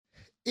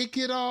It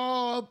could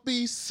all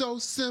be so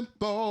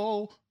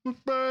simple,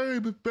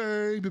 baby,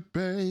 baby,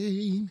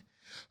 baby.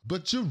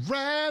 But you'd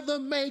rather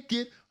make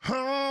it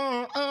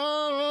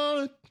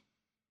hard.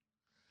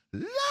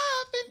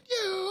 Loving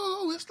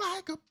you is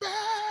like a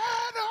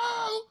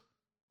battle.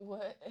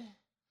 What?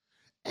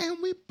 And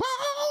we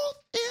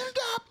both end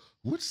up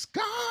with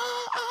scars.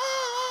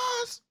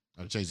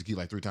 I changed the key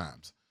like 3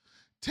 times.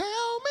 Tell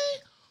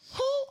me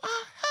who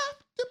I have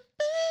to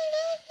be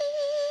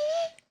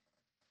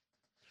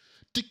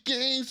to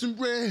gain some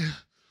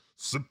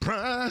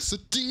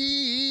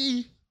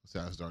reciprocity. That's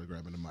how I started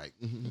grabbing the mic.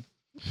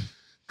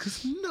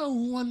 Cause no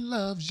one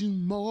loves you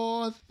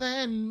more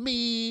than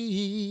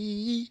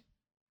me.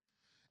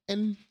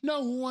 And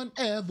no one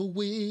ever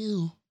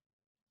will.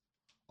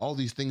 All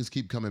these things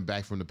keep coming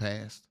back from the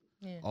past.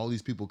 Yeah. All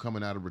these people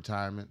coming out of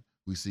retirement.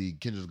 We see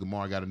Kendrick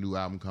Lamar got a new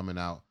album coming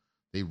out.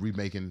 They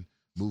remaking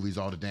movies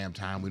all the damn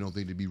time. We don't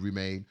think to be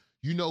remade.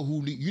 You know who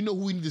we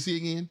need to see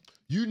again?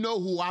 You know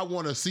who I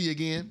want to see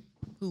again?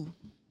 Who?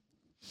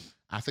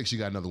 I think she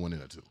got another one in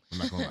her too. I'm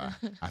not gonna lie.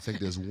 I think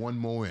there's one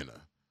more in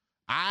her.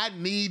 I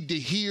need to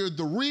hear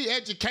the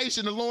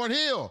re-education of Lauryn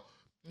Hill.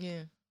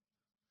 Yeah.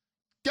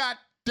 God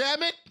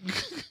damn it.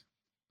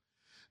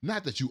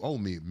 Not that you owe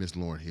me, Miss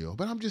Lauryn Hill,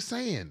 but I'm just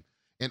saying,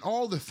 and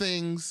all the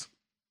things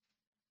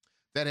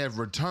that have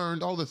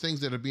returned, all the things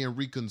that are being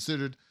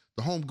reconsidered.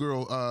 The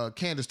homegirl,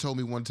 Candace, told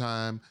me one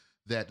time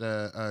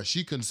that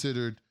she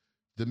considered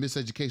the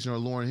miseducation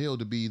of Lauryn Hill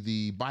to be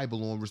the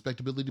Bible on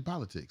respectability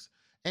politics.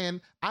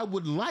 And I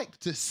would like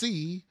to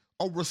see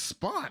a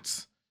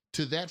response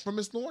to that from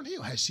Miss Lauryn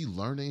Hill. Has she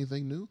learned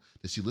anything new?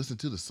 Did she listen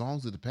to the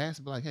songs of the past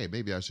and be like, hey,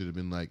 maybe I should have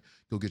been like,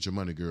 go get your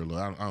money, girl.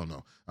 Or I don't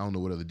know. I don't know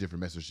what other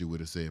different message she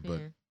would have said,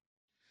 but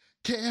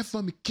care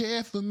for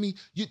me,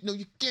 you know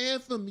you care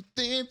for me,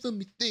 stand for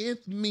me, stand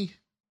for me.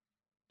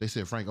 They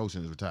said Frank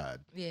Ocean is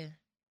retired. Yeah.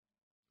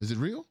 Is it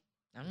real?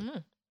 I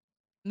don't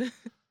know.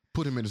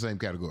 Put him in the same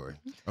category,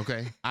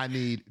 okay? I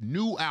need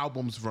new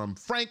albums from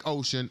Frank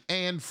Ocean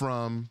and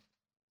from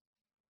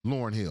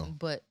Lauryn Hill.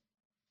 But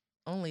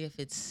only if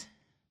it's...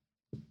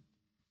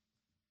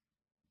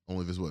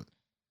 Only if it's what?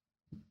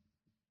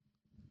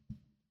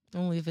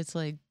 Only if it's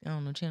like, I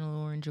don't know,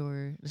 Channel Orange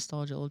or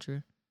Nostalgia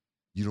Ultra.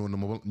 You don't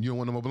want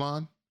no more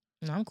blonde?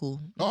 No, I'm cool.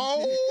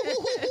 Oh!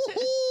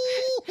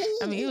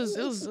 I mean, it was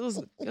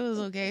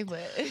okay,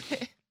 but...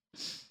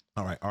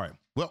 All right.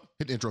 Well,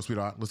 hit the intro,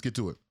 sweetheart. Let's get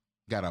to it.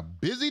 Got a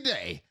busy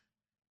day.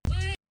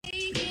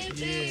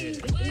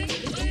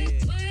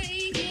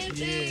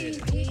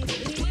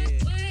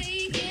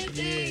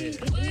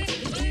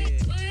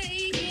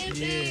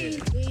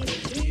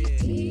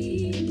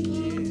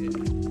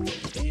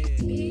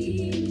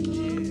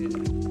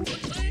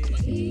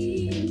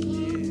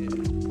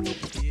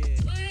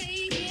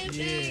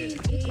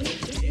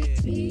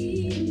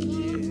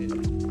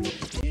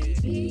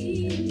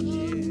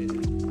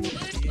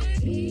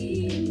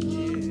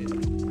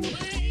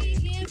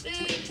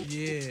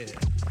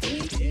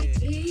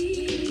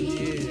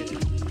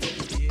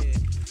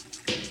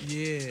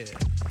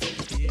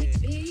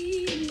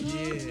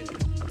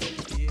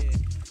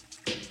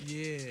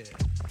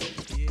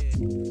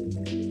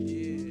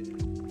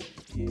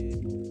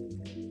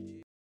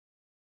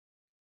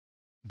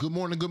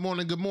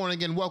 Good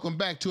morning, and welcome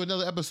back to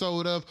another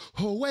episode of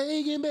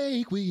Awake and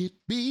Bake with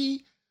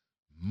B.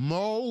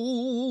 Mo.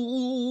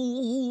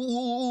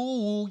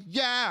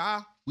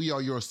 Yeah. We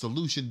are your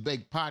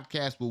solution-baked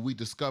podcast where we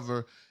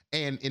discover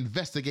and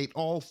investigate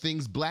all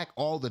things black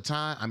all the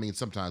time. I mean,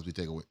 sometimes we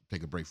take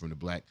a break from the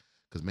black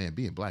because, man,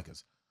 being black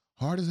is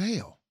hard as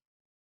hell.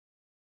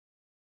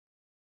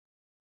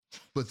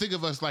 But think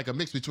of us like a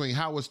mix between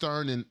Howard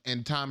Stern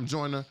and Tom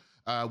Joyner.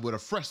 With a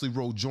freshly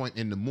rolled joint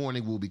in the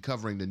morning. We'll be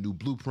covering the new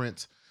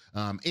blueprints.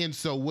 And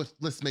so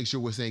let's make sure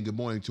we're saying good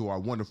morning to our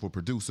wonderful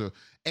producer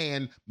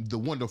and the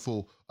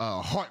wonderful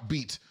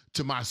heartbeat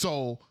to my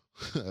soul,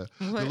 the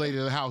lady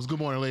of the house. Good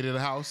morning, lady of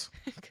the house.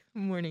 Good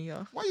morning,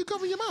 y'all. Why are you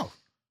covering your mouth?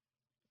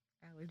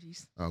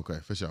 Allergies. Okay,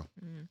 for sure.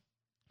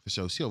 For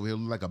sure. She over here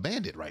look like a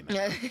bandit right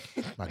now.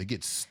 About to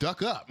get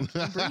stuck up.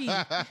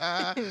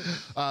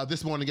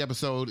 This morning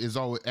episode is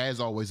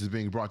always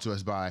being brought to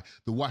us by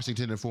the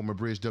Washington Informer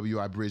Bridge,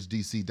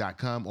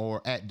 WIBridgeDC.com,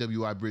 or at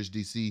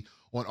WIBridgeDC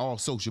on all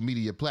social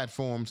media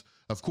platforms.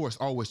 Of course,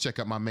 always check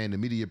out my man, the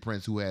Media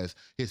Prince, who has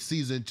his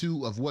season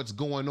 2 of What's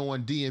Going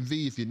On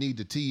DMV. If you need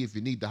the tea, if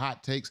you need the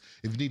hot takes,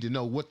 if you need to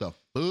know what the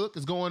fuck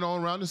is going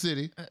on around the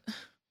city,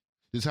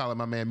 just holler at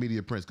my man,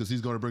 Media Prince, because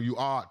he's going to bring you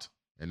art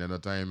and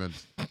entertainment.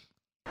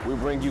 We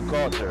bring you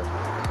culture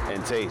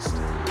and taste,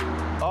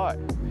 art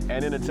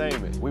and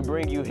entertainment. We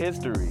bring you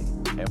history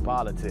and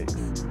politics.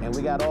 And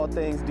we got all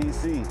things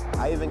DC.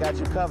 I even got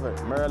you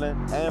covered,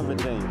 Maryland and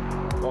Virginia.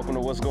 Welcome to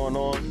What's Going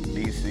On,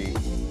 DC.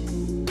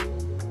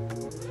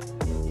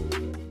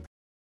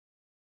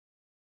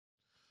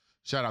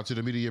 Shout out to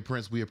the Media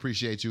Prince. We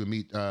appreciate you and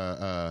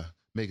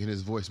making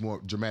his voice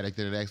more dramatic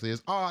than it actually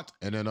is. Art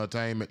and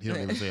entertainment. He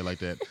don't even say it like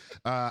that.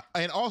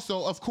 And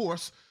also, of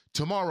course,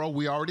 tomorrow,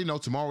 we already know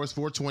tomorrow is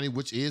 420,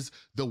 which is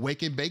the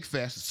Wake and Bake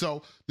Fest.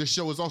 So this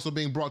show is also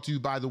being brought to you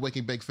by the Wake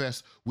and Bake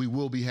Fest. We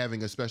will be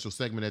having a special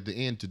segment at the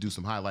end to do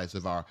some highlights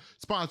of our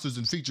sponsors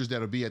and features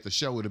that'll be at the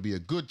show. It'll be a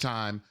good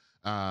time.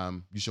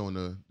 You showing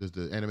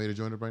the animated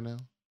joint up right now?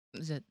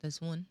 Is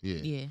that's one? Yeah.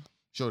 Yeah.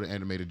 Show the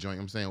animated joint.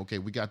 I'm saying, okay,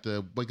 we got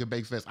the Wake and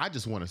Bake Fest. I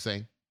just want to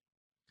say,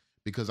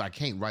 because I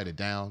can't write it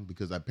down,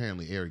 because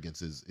apparently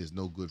arrogance is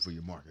no good for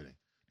your marketing.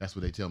 That's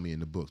what they tell me in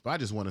the books. But I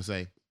just want to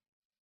say,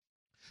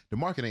 the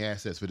marketing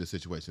assets for this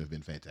situation have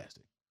been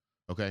fantastic.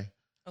 Okay?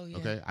 Oh, yeah.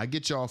 Okay? I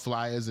get y'all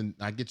flyers and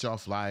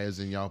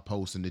y'all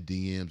posts in the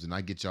DMs, and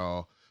I get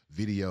y'all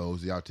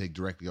videos y'all take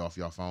directly off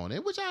your phone,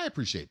 which I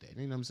appreciate that.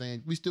 You know what I'm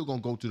saying? We still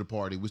gonna go to the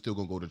party. We still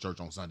gonna go to church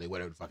on Sunday,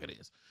 whatever the fuck it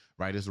is.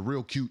 Right? It's a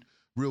real cute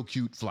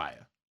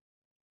flyer.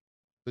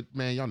 But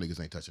man, y'all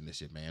niggas ain't touching this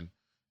shit, man.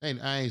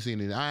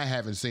 I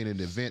haven't seen an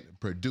event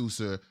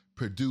producer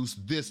produce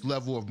this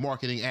level of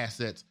marketing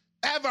assets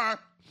ever.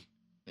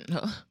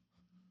 No.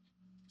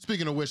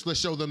 Speaking of which, let's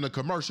show them the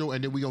commercial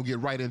and then we're gonna get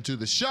right into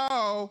the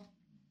show.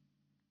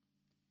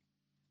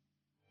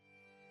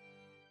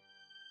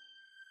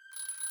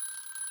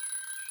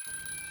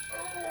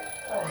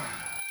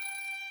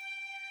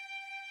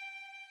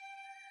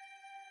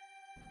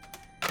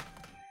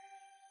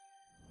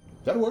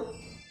 That'll work.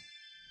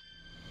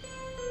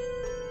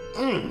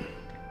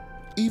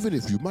 Even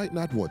if you might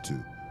not want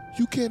to,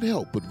 you can't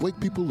help but wake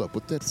people up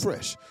with that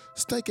fresh,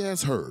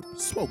 stank-ass herb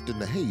smoked in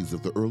the haze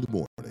of the early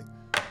morning.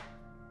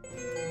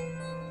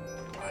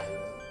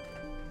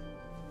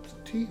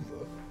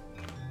 Sativa.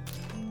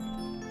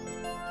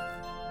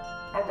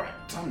 All right,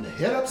 time to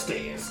head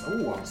upstairs.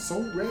 Oh, I'm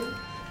so ready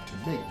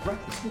to make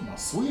breakfast with my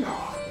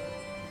sweetheart.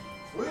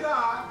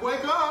 Sweetheart,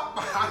 wake up!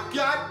 I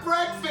got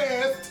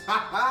breakfast!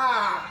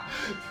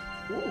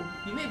 Ooh,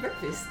 you made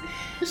breakfast.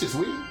 It's just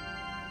sweet.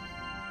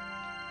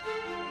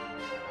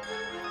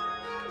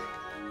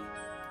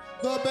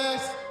 The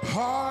best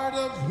part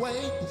of wake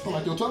I feel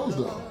like your toes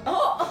though.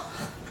 Oh.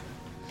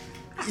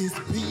 is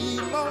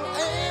BMO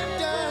and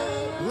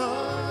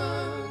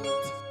Garland.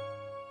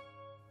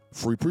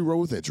 Free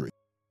pre-roll with entry.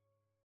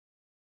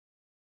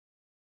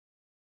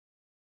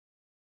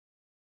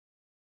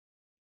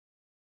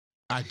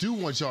 I do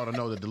want y'all to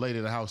know that the lady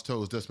in the house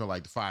toes does smell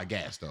like the fire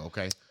gas though,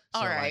 okay?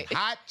 All right. Like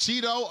hot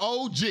Cheeto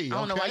OG. I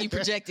don't know why you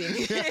projecting.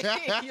 You're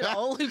the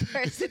only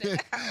person in the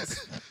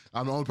house.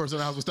 I'm the only person in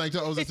the house with stank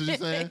toes, that's what you're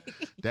saying?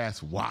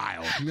 That's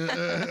wild.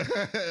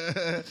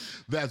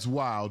 That's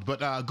wild.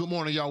 But good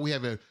morning, y'all. We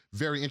have a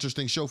very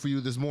interesting show for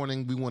you this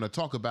morning. We want to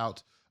talk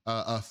about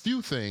a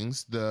few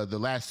things. The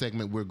last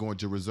segment we're going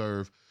to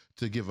reserve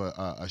to give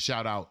a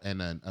shout out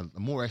and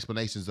more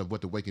explanations of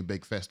what the Wake and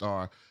Bake Fest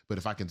are. But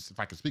if I can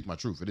speak my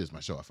truth, it is my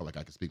show. I feel like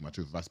I can speak my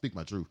truth. If I speak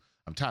my truth,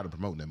 I'm tired of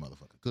promoting that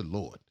motherfucker. Good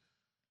Lord.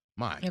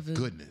 My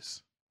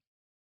goodness.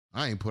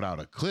 I ain't put out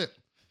a clip.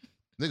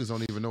 Niggas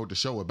don't even know what the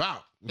show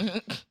about.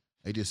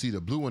 They just see the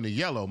blue and the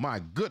yellow.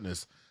 My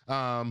goodness.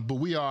 But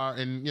we are,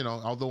 and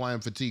although I am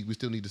fatigued, we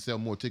still need to sell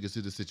more tickets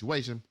to the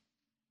situation.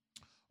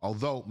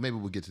 Although maybe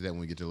we'll get to that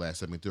when we get to the last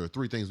segment. There are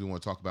three things we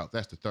want to talk about.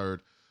 That's the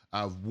third.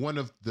 One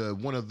of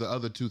the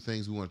other two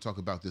things we want to talk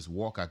about, this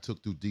walk I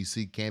took through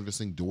DC,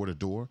 canvassing door to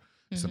door,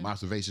 some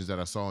observations that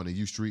I saw in the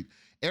U Street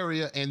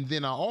area. And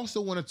then I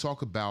also want to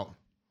talk about,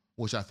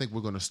 which I think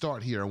we're going to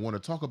start here, I want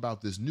to talk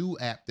about this new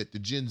app that the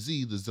Gen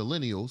Z, the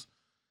Zillennials,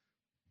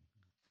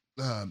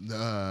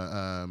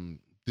 the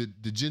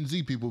Gen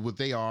Z people, what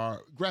they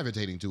are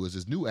gravitating to is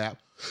this new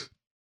app,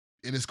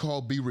 and it's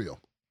called Be Real.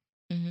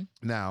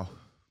 Now,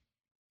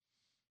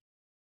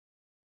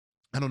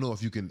 I don't know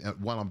if you can,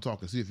 while I'm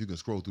talking, see if you can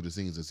scroll through the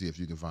scenes and see if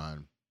you can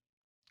find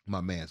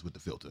my man's with the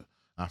filter.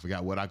 I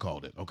forgot what I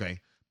called it, okay?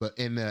 But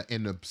in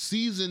the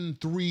season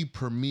 3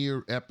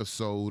 premiere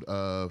episode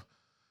of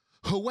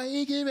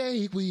Awake and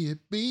Bake We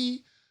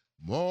Be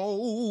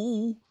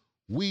Mo,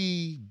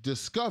 we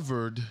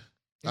discovered,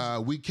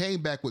 we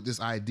came back with this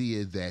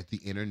idea that the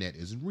internet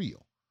isn't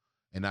real.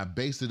 And I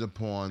based it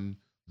upon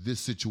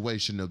this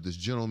situation of this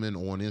gentleman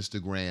on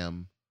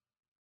Instagram.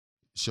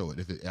 Show it.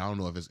 I don't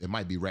know if it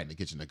might be Rat in the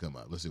Kitchen that come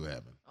up. Let's see what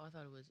happened. Oh, I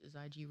thought it was, is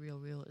IG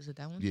real? Is it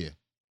that one? Yeah.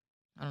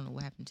 I don't know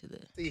what happened to the.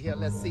 See here,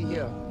 let's see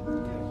here.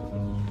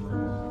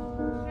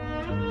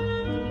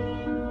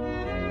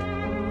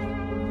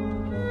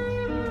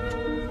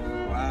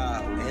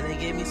 Wow, and they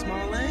gave me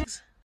small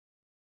legs?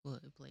 Well,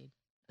 it played.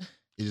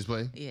 It just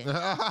played?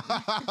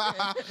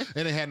 Yeah.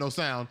 And it had no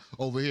sound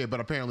over here, but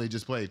apparently it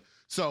just played.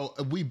 So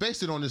we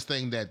based it on this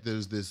thing that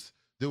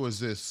there was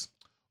this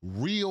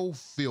real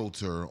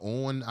filter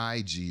on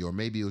IG, or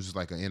maybe it was just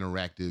like an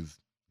interactive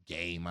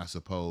game, I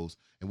suppose,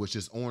 in which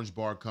this orange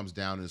bar comes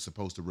down and is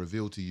supposed to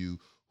reveal to you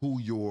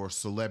who your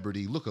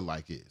celebrity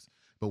lookalike is.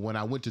 But when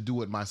I went to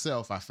do it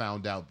myself, I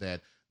found out that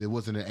there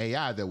wasn't an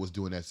AI that was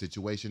doing that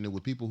situation. There were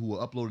people who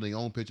were uploading their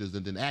own pictures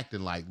and then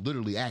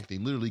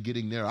literally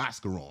getting their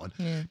Oscar on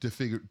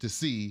to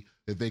see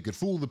if they could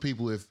fool the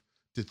people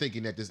to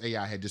thinking that this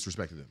AI had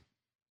disrespected them.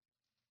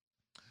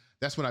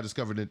 that's when I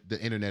discovered that the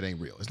internet ain't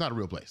real. It's not a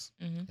real place.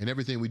 Mm-hmm. And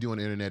everything we do on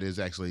the internet is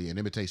actually an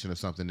imitation of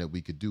something that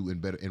we could do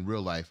in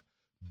real life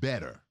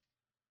better.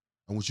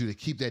 I want you to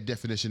keep that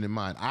definition in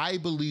mind. I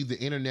believe the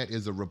internet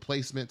is a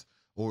replacement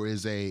or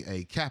is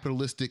a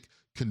capitalistic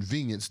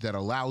convenience that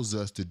allows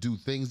us to do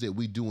things that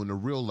we do in the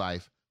real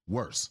life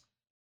worse.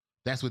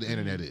 That's what the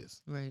internet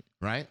is. Right.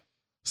 Right?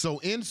 So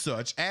in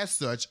such, as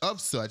such, of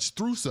such,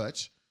 through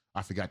such,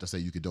 I forgot to say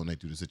you could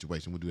donate through the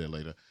situation. We'll do that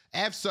later.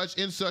 As such,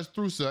 in such,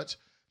 through such,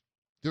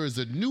 there is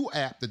a new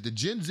app that the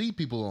Gen Z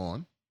people are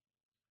on.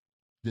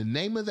 The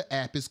name of the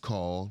app is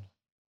called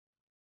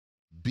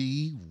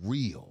Be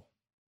Real.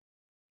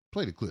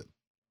 Play the clip.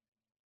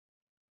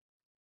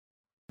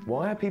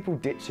 Why are people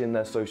ditching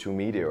their social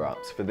media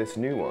apps for this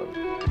new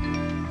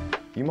one?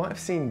 You might have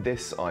seen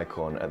this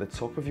icon at the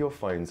top of your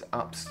phone's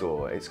app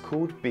store. It's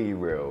called Be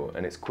Real,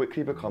 and it's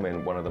quickly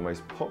becoming one of the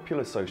most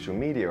popular social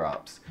media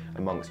apps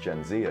amongst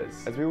Gen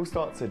Zers, as we all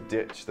start to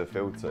ditch the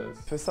filters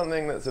for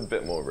something that's a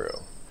bit more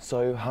real.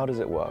 So how does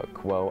it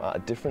work? Well, at a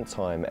different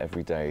time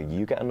every day,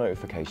 you get a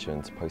notification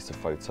to post a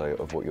photo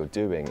of what you're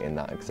doing in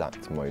that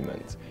exact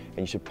moment. And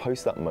you should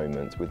post that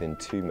moment within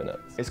 2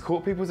 minutes. It's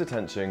caught people's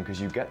attention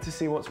because you get to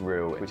see what's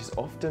real, which is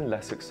often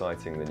less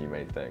exciting than you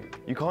may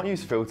think. You can't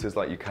use filters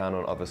like you can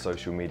on other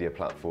social media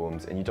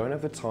platforms, and you don't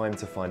have the time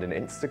to find an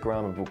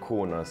Instagrammable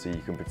corner so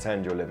you can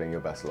pretend you're living your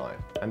best life.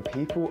 And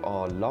people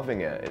are loving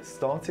it. It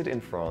started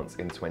in France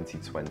in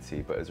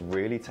 2020, but has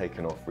really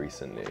taken off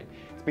recently.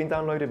 It's been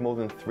downloaded more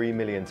than 3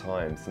 million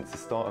times since the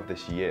start of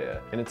this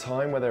year. In a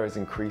time where there is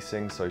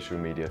increasing social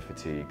media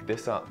fatigue,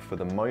 this app for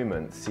the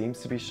moment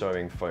seems to be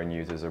showing phone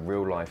users a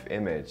real-life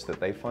image that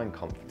they find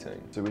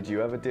comforting. So would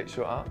you ever ditch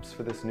your apps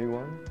for this new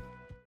one?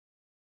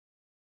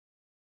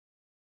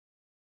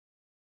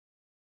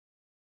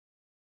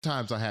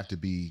 Times I have to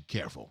be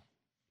careful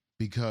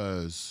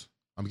because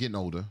I'm getting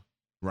older,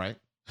 right?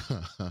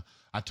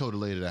 I told a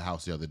lady at the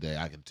house the other day,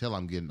 I can tell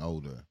I'm getting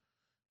older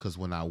because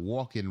when I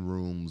walk in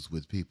rooms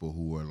with people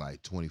who are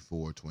like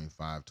 24,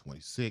 25,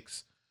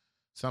 26,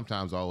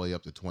 sometimes all the way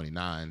up to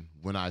 29,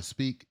 when I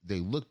speak, they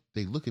look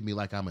at me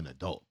like I'm an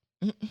adult.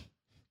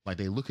 Like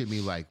they look at me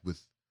like with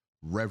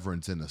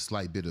reverence and a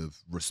slight bit of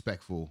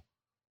respectful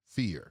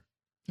fear.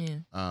 Yeah.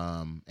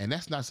 And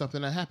that's not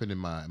something that happened in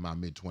my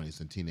mid-20s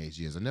and teenage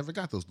years. I never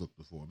got those looks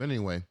before. But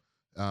anyway,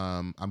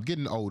 I'm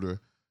getting older,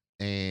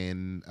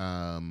 and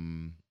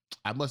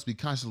I must be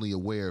constantly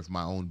aware of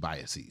my own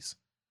biases,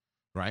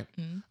 right?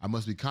 Mm-hmm. I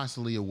must be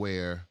constantly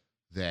aware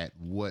that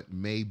what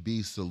may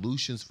be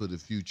solutions for the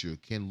future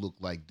can look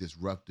like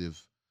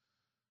disruptive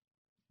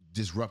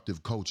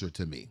culture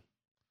to me.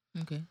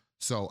 Okay.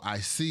 So I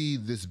see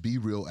this Be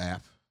Real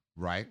app,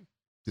 right?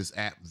 This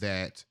app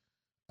that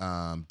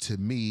to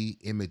me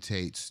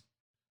imitates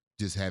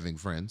just having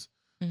friends,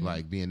 Mm-hmm.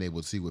 like being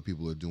able to see what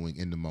people are doing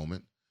in the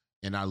moment.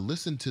 And I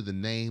listen to the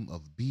name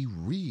of Be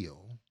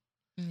Real,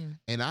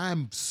 and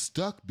I'm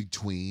stuck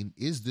between,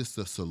 is this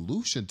a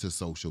solution to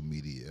social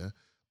media,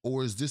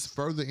 or is this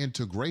further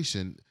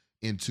integration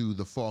into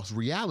the false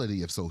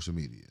reality of social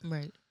media?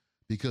 Right.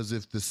 Because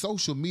if the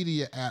social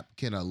media app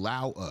can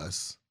allow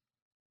us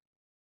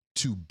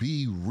to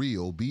be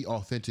real, be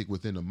authentic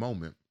within a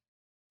moment,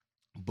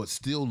 but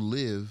still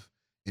live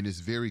in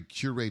this very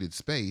curated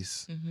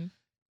space, Mm-hmm.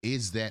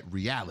 is that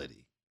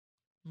reality?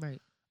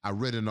 Right. I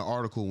read in an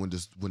article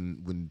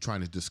when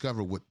trying to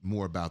discover what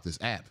more about this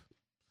app.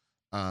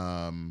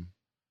 A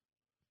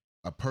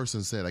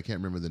person said, I can't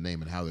remember the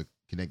name and how they're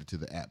connected to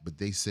the app, but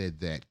they said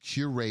that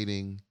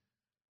curating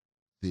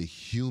the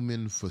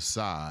human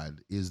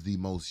facade is the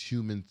most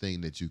human thing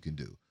that you can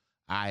do.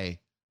 I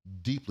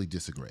deeply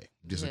disagree.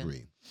 Yeah.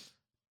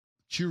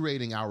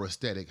 Curating our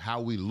aesthetic, how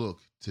we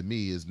look, to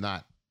me is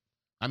not,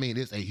 I mean,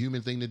 it's a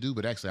human thing to do,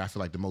 but actually I feel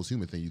like the most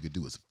human thing you could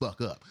do is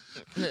fuck up.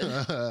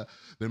 The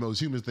most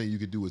human thing you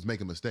could do is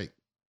make a mistake,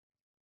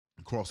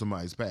 cross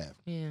somebody's path,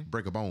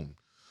 break a bone,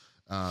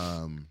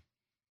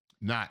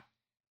 not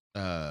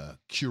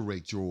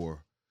curate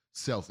your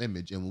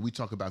self-image. And when we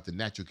talk about the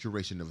natural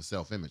curation of a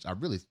self-image, I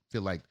really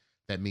feel like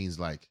that means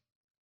like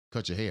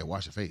cut your hair,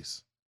 wash your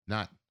face,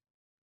 not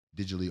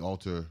digitally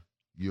alter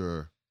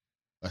your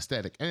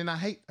aesthetic. And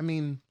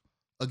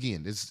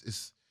again,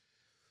 it's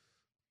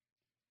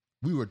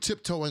we were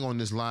tiptoeing on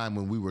this line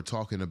when we were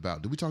talking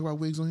about, did we talk about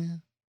wigs on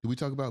here? Did we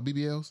talk about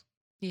BBLs?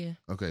 Yeah.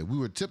 Okay, we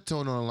were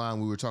tiptoeing on the line.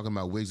 We were talking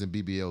about wigs and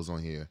BBLs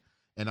on here.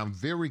 And I'm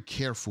very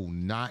careful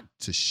not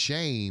to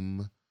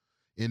shame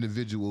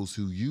individuals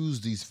who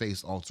use these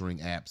face-altering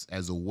apps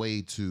as a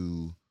way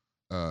to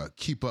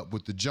keep up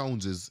with the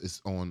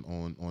Joneses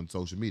on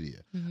social media.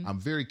 Mm-hmm. I'm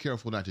very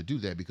careful not to do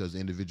that because the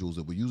individuals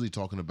that we're usually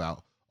talking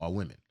about are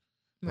women,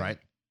 right?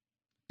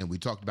 And we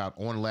talked about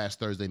on last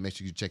Thursday, make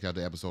sure you check out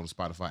the episode on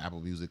Spotify,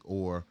 Apple Music,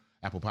 or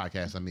Apple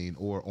Podcasts,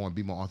 or on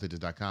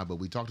BeMoreAuthentic.com. But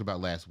we talked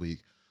about last week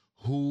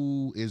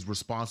who is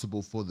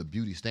responsible for the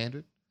beauty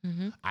standard.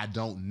 Mm-hmm. I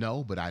don't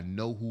know, but I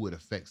know who it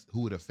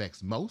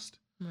affects most.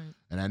 Right.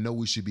 And I know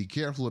we should be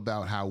careful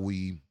about how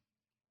we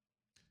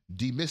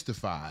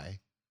demystify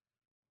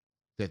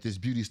that this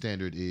beauty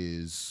standard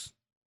is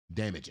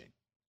damaging.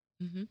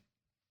 Mm-hmm.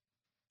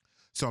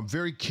 So I'm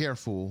very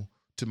careful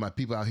to my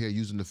people out here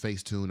using the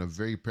Facetune. I'm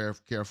very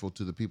careful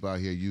to the people out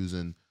here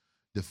using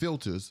the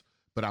filters.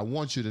 But I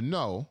want you to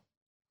know,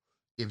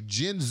 if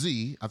Gen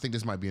Z, I think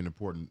this might be an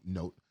important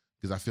note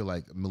because I feel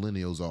like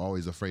millennials are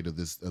always afraid of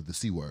the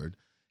C word.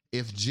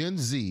 If Gen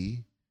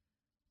Z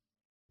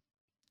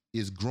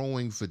is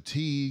growing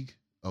fatigue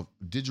of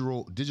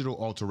digital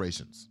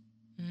alterations,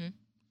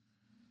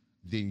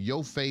 then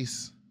your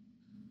face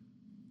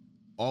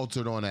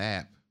altered on an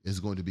app is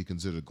going to be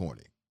considered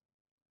corny.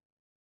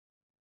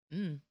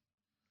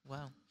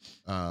 Wow.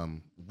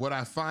 What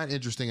I find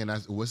interesting, and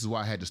this is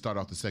why I had to start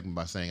off the segment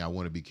by saying I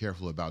want to be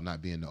careful about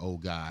not being the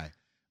old guy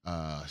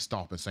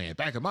stomping saying,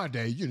 back in my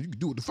day, you can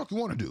do what the fuck you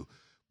want to do.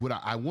 But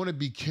I want to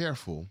be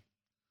careful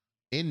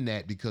in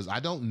that because I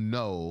don't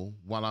know,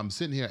 while I'm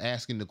sitting here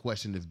asking the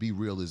question if Be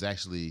Real is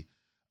actually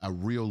a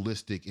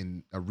realistic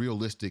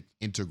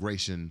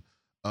integration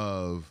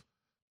of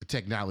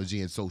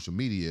technology and social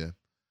media,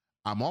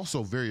 I'm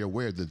also very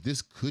aware that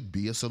this could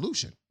be a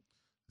solution.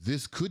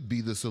 This could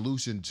be the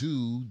solution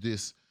to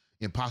this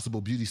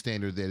impossible beauty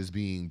standard that is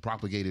being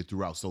propagated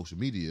throughout social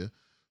media,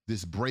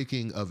 this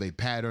breaking of a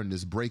pattern,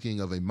 this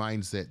breaking of a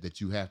mindset that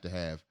you have to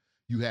have.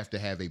 You have to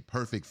have a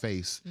perfect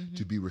face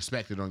to be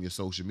respected on your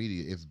social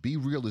media. If Be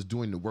Real is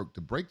doing the work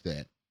to break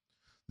that,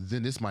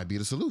 then this might be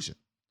the solution.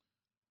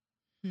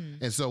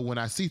 And so when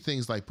I see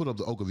things like, put up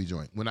the Ogilvy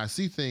joint, when I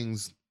see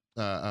things,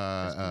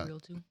 That's Be Real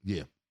too.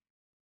 yeah,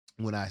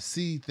 when I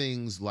see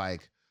things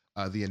like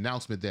the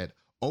announcement that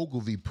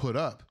Ogilvy put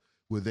up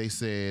where they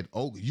said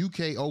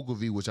UK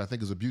Ogilvy, which I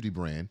think is a beauty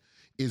brand,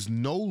 is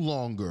no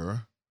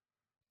longer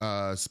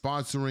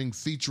sponsoring,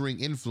 featuring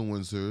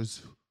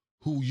influencers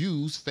who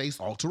use face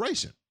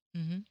alteration.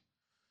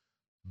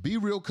 Be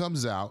Real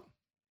comes out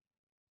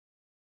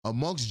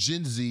amongst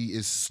Gen Z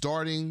is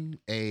starting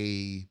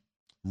a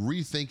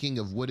rethinking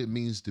of what it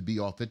means to be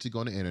authentic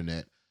on the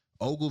internet.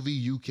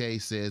 Ogilvy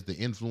UK says the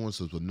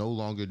influencers will no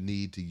longer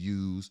need to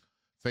use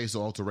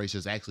facial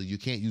alterations. Actually, you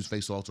can't use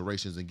facial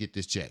alterations and get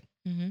this check.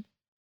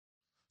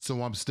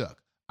 So I'm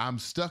stuck. I'm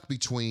stuck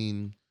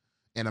between,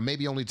 and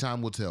maybe only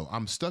time will tell,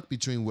 I'm stuck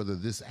between whether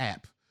this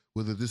app,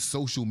 whether this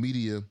social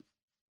media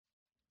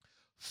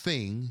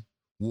thing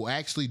will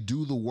actually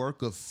do the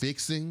work of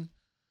fixing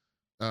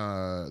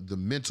the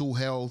mental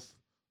health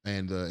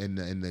and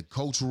the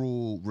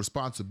cultural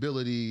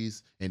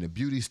responsibilities and the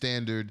beauty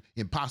standard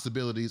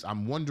impossibilities.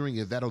 I'm wondering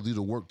if that'll do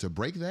the work to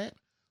break that,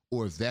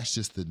 or if that's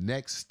just the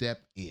next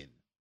step in.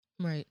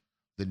 Right.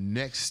 The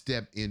next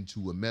step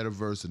into a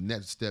metaverse, the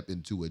next step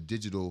into a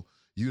digital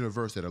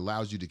universe that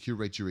allows you to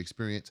curate your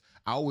experience.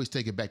 I always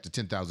take it back to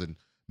 10,000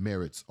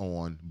 Merits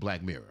on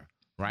Black Mirror,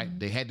 right?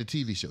 They had the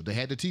TV show. They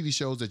had the TV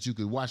shows that you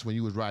could watch when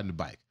you was riding the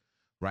bike,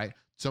 right?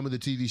 Some of the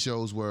TV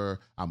shows were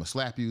I'ma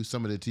Slap You.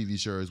 Some of the TV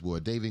shows were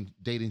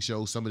dating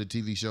shows. Some of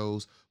the TV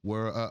shows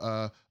were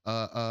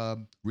a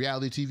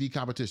reality TV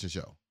competition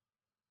show.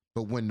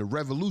 But when the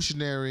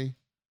Revolutionary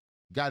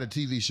got a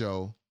TV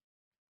show,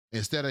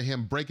 instead of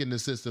him breaking the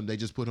system, they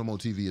just put him on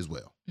TV as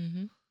well.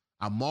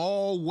 I'm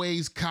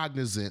always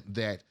cognizant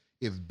that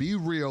if Be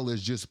Real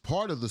is just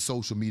part of the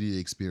social media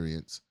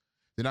experience,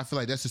 then I feel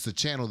like that's just a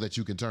channel that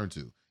you can turn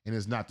to, and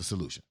it's not the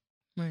solution.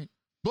 Right.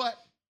 But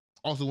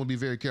also want to be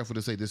very careful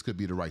to say this could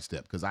be the right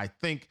step, because I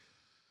think,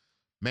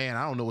 man,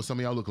 I don't know what some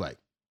of y'all look like.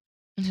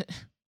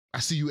 I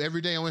see you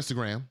every day on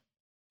Instagram,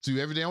 see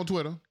you every day on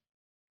Twitter,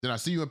 then I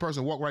see you in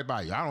person, walk right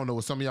by you. I don't know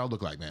what some of y'all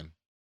look like, man.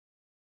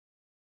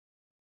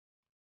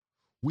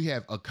 We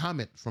have a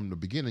comment from the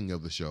beginning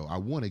of the show. I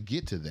want to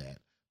get to that.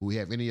 Do we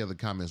have any other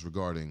comments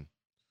regarding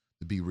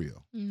the Be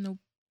Real? Nope.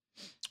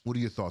 What are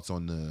your thoughts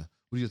on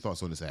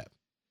this app?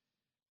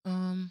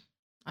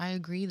 I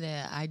agree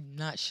that I'm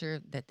not sure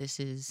that this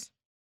is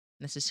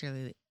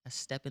necessarily a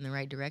step in the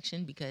right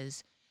direction,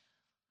 because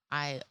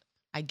I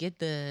get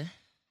the,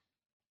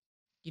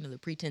 the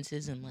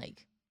pretenses and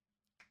like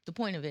the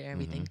point of it and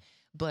everything,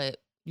 but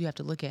you have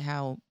to look at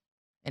how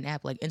an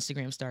app like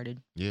Instagram started.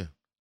 Yeah.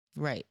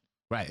 Right.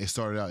 Right. It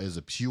started out as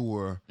a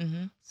pure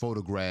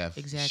photograph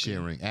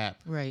sharing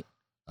app. Right.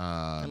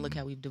 And look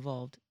how we've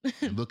devolved.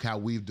 Look how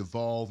we've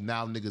devolved.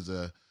 Now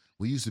niggas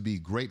we used to be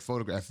great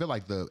photographs. I feel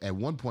like at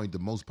one point the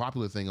most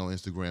popular thing on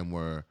Instagram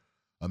were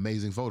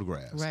amazing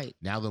photographs. Right.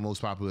 Now the most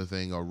popular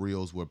thing are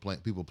reels where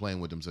people playing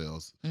with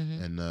themselves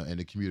and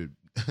the community.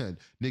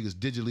 Niggas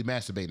digitally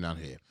masturbating out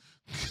here.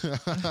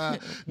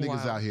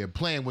 Niggas out here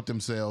playing with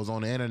themselves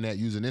on the internet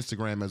using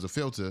Instagram as a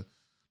filter.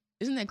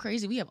 Isn't that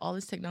crazy? We have all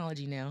this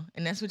technology now,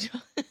 and that's what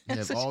y'all. We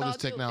have all this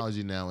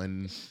technology now,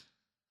 and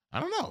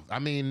I don't know. I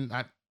mean,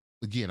 I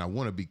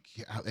want to be,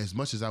 as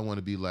much as I want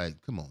to be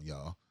like, come on,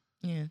 y'all.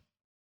 Yeah.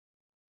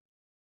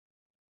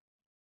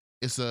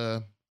 It's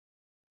as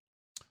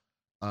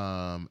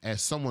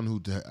someone who,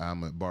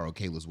 I'm gonna borrow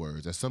Kayla's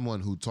words, as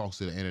someone who talks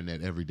to the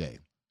internet every day,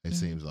 it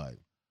seems like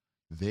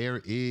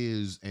there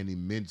is an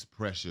immense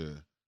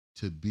pressure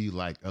to be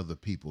like other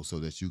people so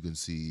that you can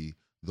see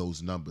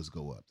those numbers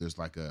go up. There's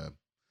like a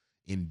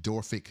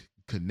endorphic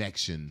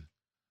connection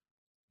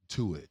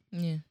to it.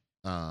 Yeah.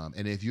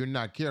 And if you're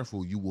not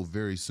careful, you will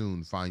very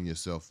soon find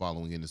yourself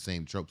following in the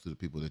same tropes of the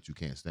people that you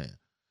can't stand.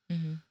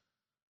 Mm-hmm.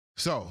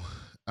 So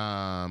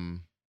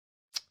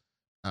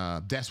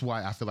that's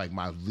why I feel like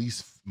my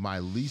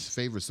least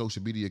favorite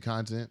social media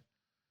content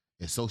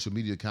is social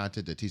media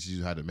content that teaches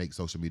you how to make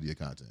social media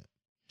content.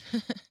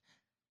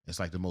 It's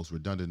like the most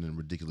redundant and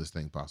ridiculous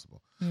thing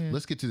possible. Yeah.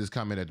 Let's get to this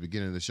comment at the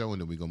beginning of the show, and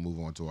then we're going to move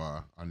on to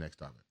our next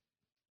topic.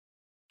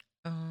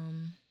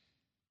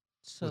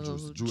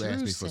 So Drew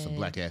asked me for some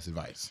black ass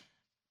advice.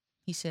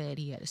 He said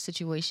he had a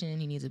situation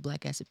he needs a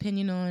black ass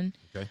opinion on.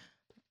 Okay.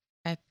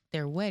 At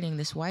their wedding,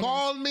 this white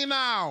Call me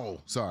now.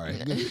 Sorry.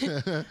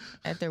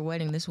 At their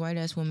wedding, this white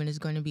ass woman is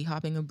going to be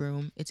hopping a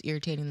broom. It's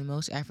irritating the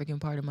most African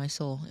part of my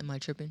soul. Am I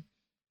tripping?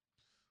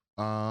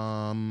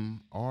 Are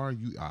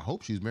you? I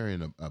hope she's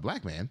marrying a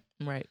black man.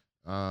 Right.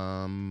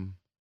 And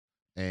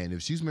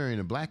if she's marrying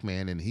a black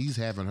man and he's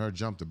having her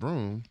jump the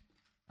broom,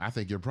 I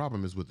think your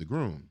problem is with the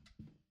groom.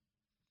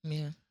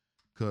 Yeah.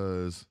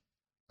 Because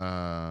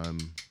I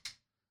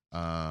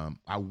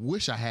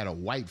wish I had a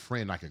white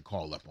friend I could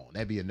call up on.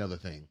 That'd be another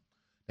thing.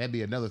 That'd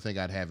be another thing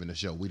I'd have in the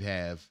show. We'd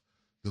have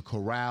the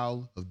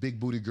corral of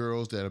big booty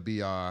girls that'll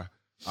be our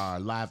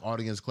live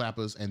audience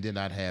clappers, and then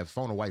I'd have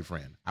phone a white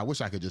friend. I wish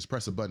I could just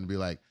press a button and be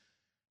like,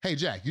 hey,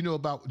 Jack, you know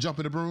about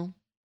jumping the broom?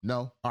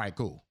 No? All right,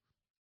 cool.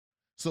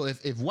 So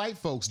if white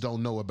folks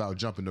don't know about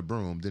jumping the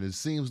broom, then it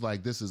seems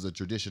like this is a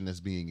tradition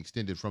that's being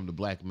extended from the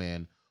black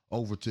man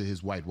over to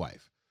his white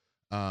wife.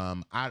 I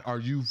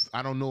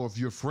don't know if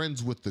you're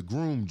friends with the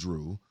groom,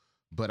 Drew,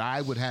 but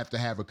I would have to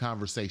have a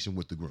conversation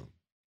with the groom.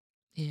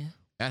 Yeah.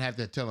 I'd have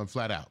to tell him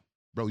flat out,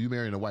 bro, you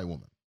marrying a white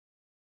woman.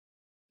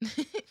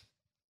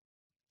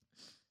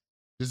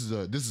 This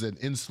is an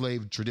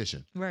enslaved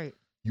tradition. Right.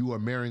 You are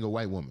marrying a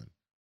white woman.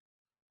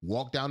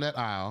 Walk down that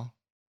aisle,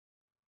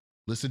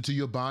 listen to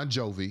your Bon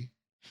Jovi,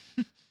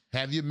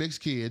 have your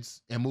mixed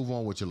kids, and move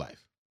on with your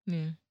life.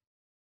 Yeah.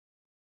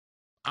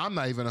 I'm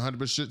not even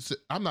 100%.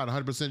 I'm not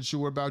 100%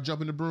 sure about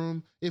jumping the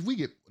broom. When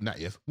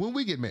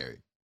we get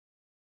married.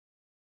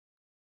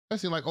 That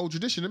seems like old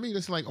tradition to me.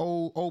 That seems like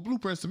old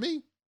blueprints to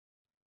me.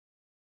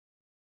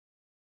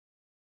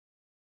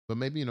 But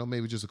maybe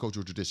just a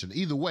cultural tradition.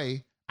 Either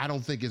way, I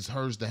don't think it's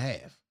hers to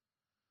have.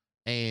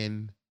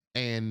 And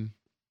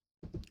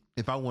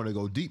if I want to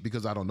go deep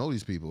because I don't know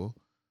these people,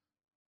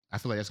 I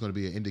feel like that's going to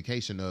be an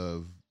indication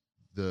of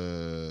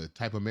the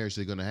type of marriage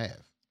they're going to have.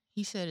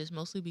 He said it's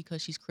mostly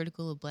because she's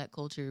critical of black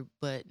culture,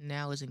 but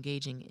now is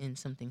engaging in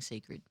something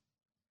sacred.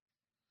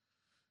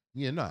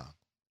 Yeah, nah.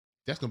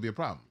 That's going to be a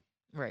problem.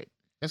 Right.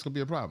 That's going to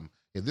be a problem.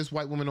 If this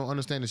white woman don't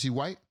understand that she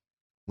white,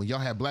 when y'all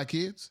have black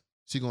kids,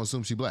 she going to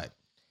assume she black.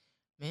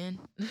 Man.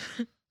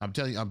 I'm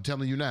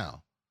telling you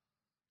now.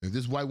 If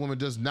this white woman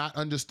does not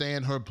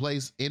understand her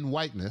place in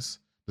whiteness,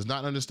 does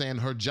not understand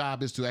her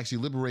job is to actually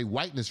liberate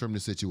whiteness from the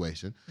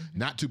situation,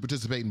 not to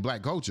participate in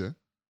black culture,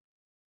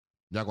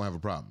 y'all going to have a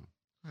problem.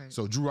 Right.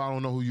 So, Drew, I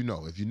don't know who you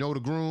know. If you know the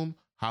groom,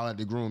 holler at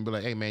the groom and be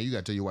like, hey, man, you got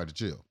to tell your wife to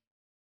chill.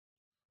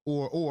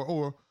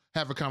 Or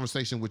have a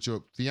conversation with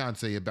your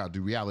fiance about the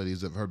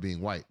realities of her being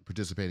white,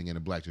 participating in a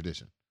black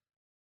tradition.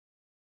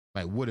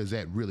 Like, what does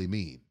that really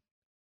mean?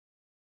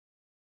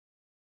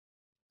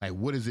 Like,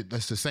 what is it?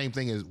 That's the same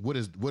thing as what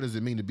does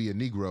it mean to be a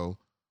Negro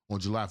on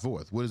July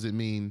 4th? What does it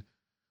mean?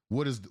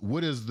 What is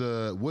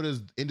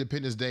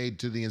Independence Day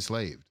to the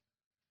enslaved?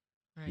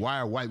 Right. Why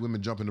are white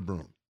women jumping the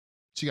broom?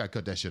 She got to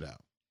cut that shit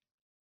out.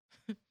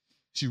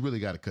 She really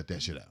got to cut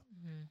that shit out.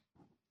 Mm-hmm.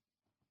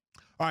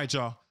 All right,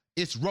 y'all.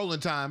 It's rolling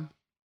time.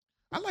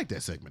 I like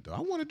that segment, though. I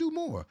want to do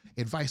more.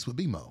 Advice with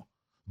BMO.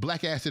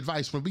 Black ass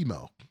advice from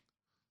BMO.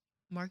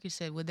 Marcus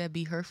said, would that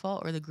be her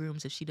fault or the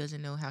groom's if she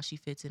doesn't know how she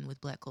fits in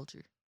with black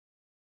culture?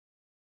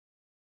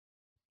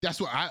 That's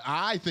what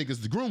I think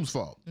is the groom's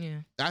fault.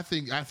 Yeah. I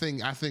think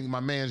my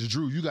man's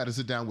Drew, you got to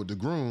sit down with the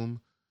groom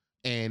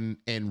and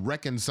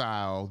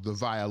reconcile the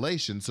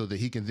violation so that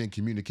he can then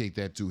communicate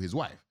that to his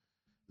wife.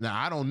 Now,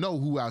 I don't know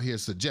who out here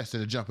suggesting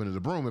to jump into the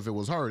broom. If it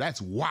was her,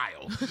 that's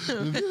wild.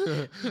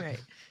 Right.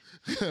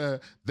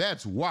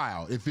 That's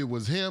wild. If it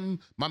was him,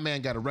 my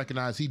man got to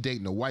recognize he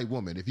dating a white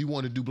woman. If he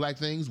wanted to do black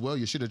things, well,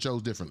 you should have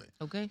chose differently.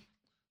 Okay.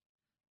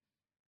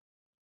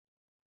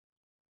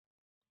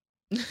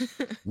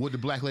 What the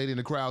black lady in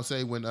the crowd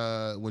say when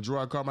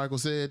Gerard Carmichael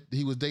said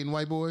he was dating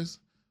white boys?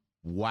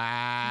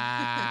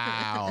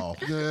 Wow.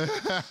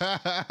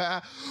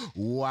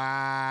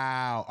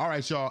 Wow. All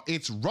right, y'all.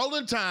 It's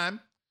rolling time.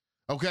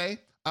 Okay.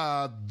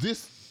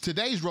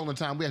 Today's rolling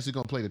time, we actually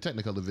gonna play the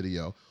Technicolor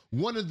video.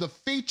 One of the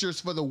features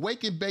for the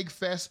Wake and Bake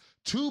Fest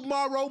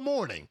tomorrow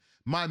morning.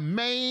 My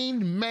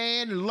main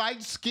man,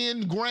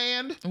 light-skinned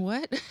grand.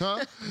 What?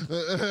 Huh?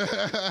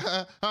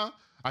 Huh?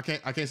 I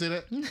can't say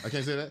that. I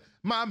can't say that.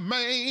 My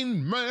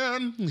main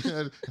man.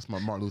 That's my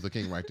Martin Luther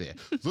King right there.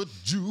 The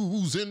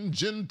Jews and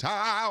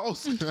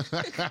Gentiles. Go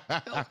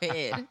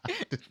ahead.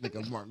 This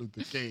nigga Martin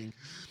Luther King.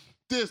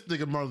 This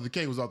nigga Martin Luther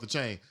King was off the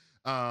chain.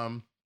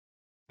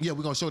 Yeah,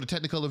 we're going to show the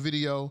Technicolor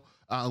video,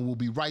 and we'll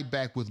be right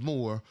back with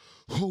more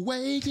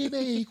Wake and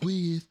Bake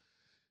with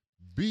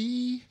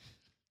BMO.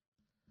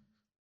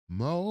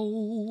 Mo.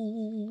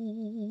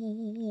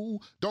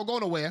 Don't go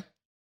nowhere.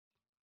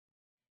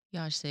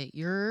 Y'all say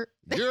you're.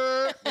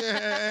 Yeah.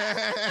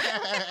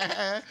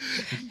 Yeah.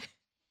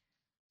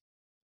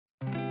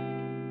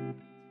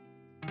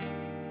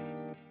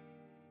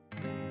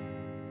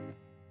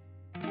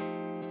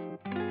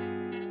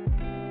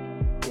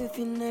 If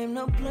you name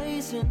no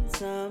place and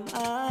time,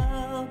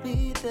 I'll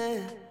be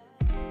there.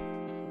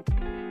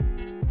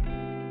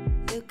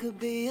 It could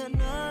be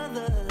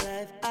another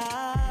life,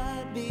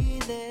 I'll be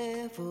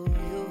there for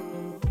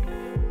you.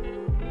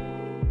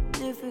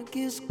 If it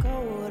gets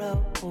cold,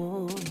 I'll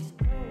warm you.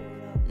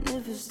 And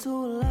if it's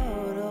too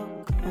loud,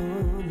 I'll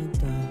calm you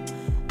down.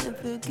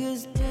 If it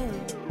gets dim,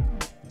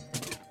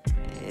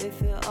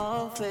 if it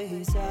all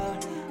fades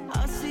out,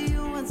 I'll see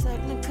you in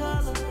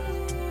Technicolor.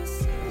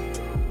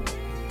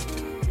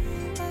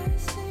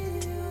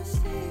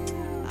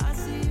 I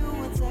see you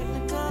in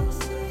Technicolor.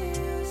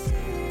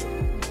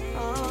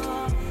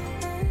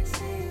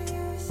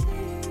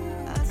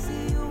 I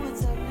see you in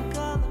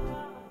Technicolor.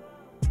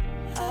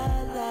 I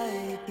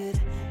like it.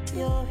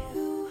 Your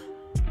hue,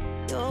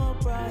 your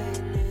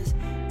brightness,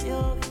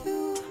 your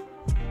hue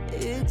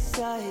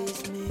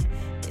excites me,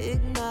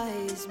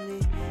 ignites me,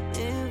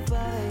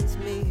 invites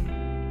me.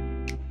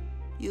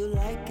 You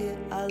like it,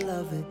 I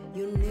love it.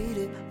 You need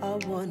it, I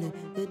want it.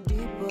 The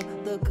deeper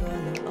the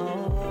color,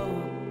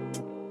 oh.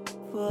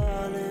 For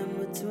all in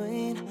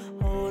between,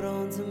 hold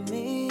on to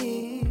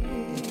me.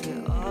 If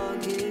it all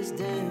gets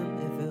dim,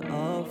 if it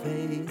all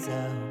fades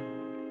out,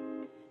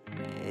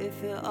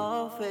 if it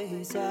all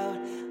fades out,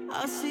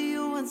 I'll see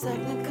you in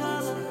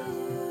Technicolor.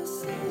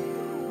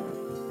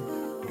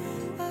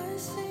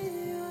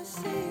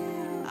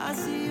 I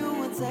see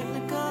you in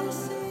Technicolor.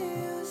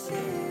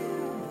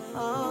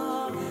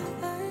 Oh,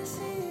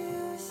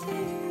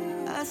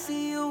 I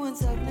see you in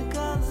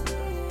Technicolor.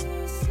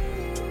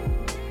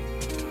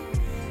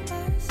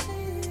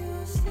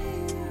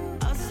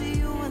 I see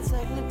you in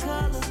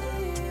Technicolor.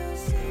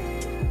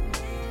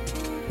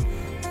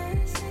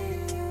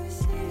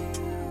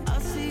 I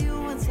see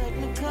you in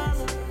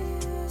Technicolor.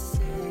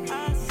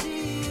 I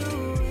see you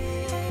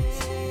in.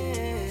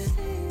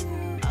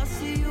 I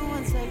see you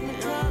in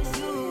Technicolor.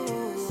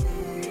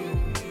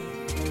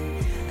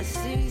 I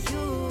see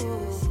you.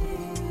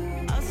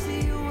 I see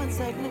you in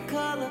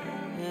Technicolor.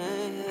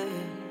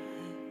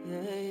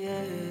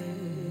 Yeah,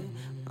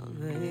 oh,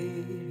 baby.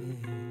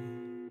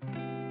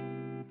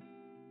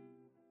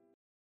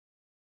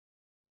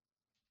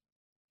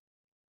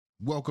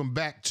 Welcome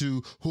back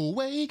to Who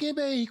Wake and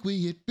Bake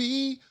We It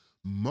Be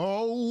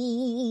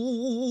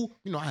Mo.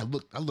 You know, I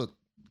looked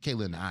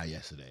Kayla in the eye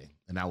yesterday,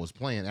 and I was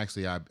playing.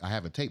 Actually, I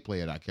have a tape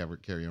player that I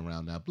carry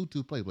around now,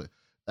 Bluetooth player.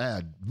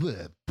 I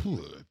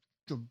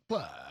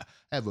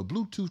have a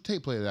Bluetooth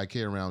tape player that I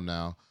carry around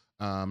now.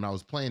 And I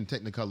was playing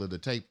Technicolor the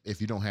tape.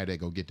 If you don't have that,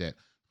 go get that.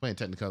 Playing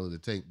Technicolor the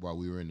tape while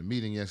we were in the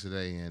meeting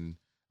yesterday, and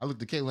I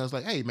looked at Kayla and I was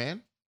like, "Hey,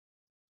 man,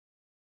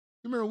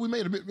 you remember we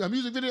made a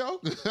music video?"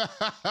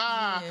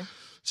 Yeah.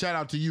 Shout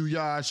out to you,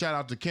 y'all. Shout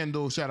out to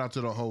Kendall. Shout out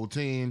to the whole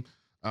team.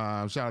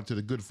 Shout out to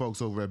the good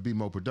folks over at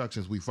BMO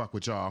Productions. We fuck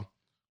with y'all.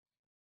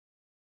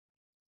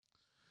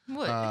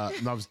 What?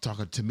 No, I was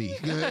talking to me.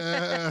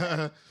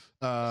 That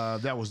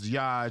was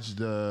Yaj,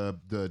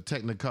 the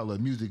Technicolor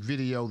music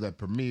video that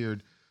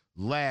premiered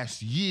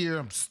last year.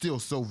 I'm still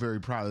so very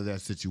proud of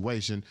that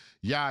situation.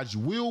 Yaj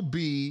will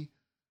be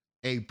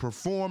a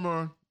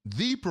performer,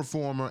 the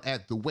performer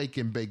at the Wake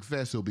and Bake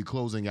Fest. He'll be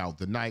closing out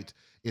the night.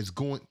 It's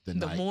going the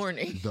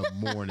morning.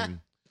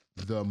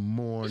 The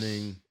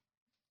morning.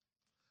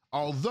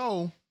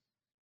 Although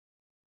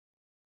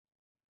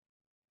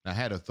I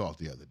had a thought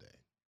the other day.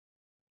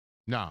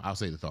 No, I'll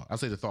say the thought. I'll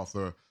save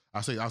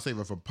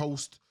it for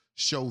post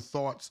show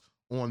thoughts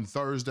on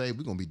Thursday.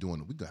 We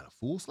got a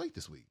full slate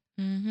this week.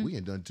 Mm-hmm. We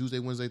ain't done Tuesday,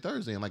 Wednesday,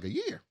 Thursday in like a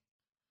year.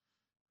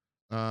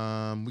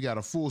 We got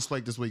a full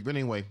slate this week. But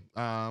anyway,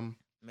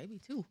 Maybe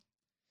two.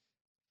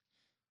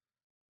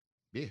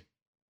 yeah.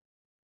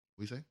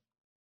 What you say?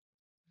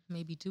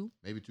 Maybe two.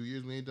 Maybe 2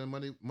 years we ain't done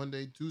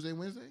Monday, Tuesday,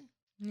 Wednesday?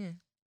 Yeah.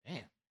 Damn.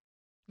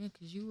 Yeah,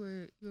 because you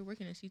were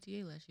working at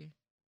CTA last year.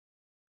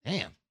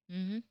 Damn.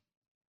 Mm-hmm.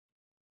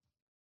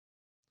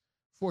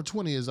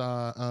 420 is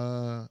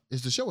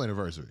the show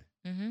anniversary.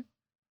 Mm-hmm.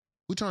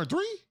 We turned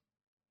 3?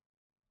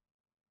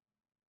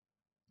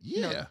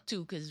 Yeah. No,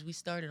 2, because we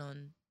started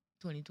on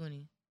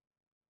 2020.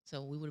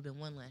 So we would have been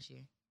 1 last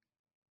year.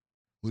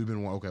 We've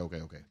been 1. Okay.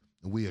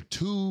 And we are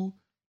 2.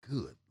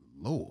 Good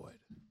Lord.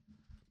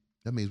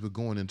 That means we're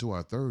going into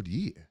our 3rd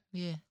year.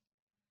 Yeah.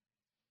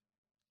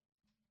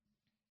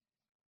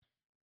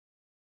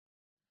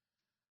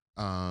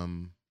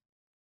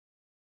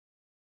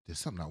 There's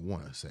something I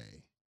want to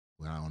say,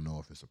 but I don't know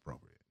if it's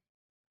appropriate.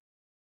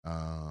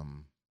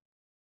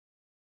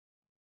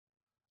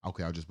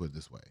 Okay, I'll just put it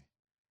this way.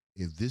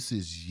 If this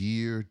is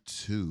year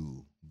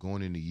 2,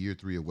 going into year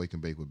 3 of Wake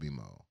and Bake with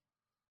BMO,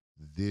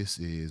 this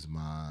is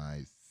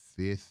my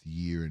 5th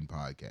year in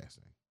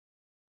podcasting.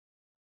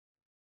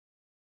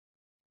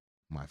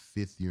 My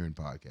 5th year in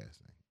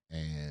podcasting.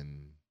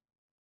 And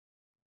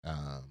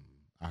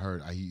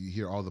you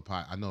hear all the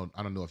I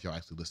don't know if y'all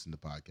actually listen to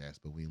podcasts,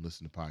 but when you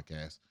listen to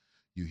podcasts,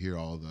 you hear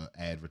all the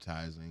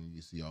advertising,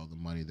 you see all the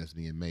money that's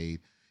being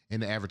made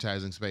in the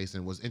advertising space.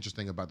 And what's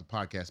interesting about the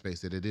podcast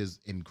space that it is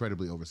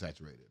incredibly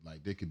oversaturated.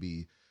 Like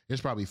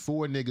there's probably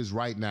 4 niggas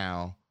right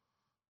now,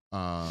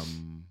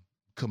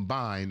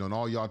 combined on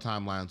all y'all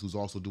timelines who's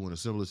also doing a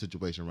similar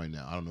situation right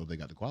now. I don't know if they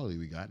got the quality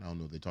we got. I don't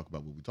know if they talk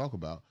about what we talk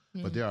about,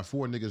 but there are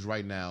 4 niggas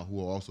right now who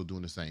are also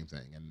doing the same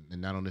thing.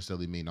 And I don't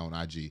necessarily mean on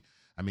IG.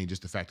 I mean,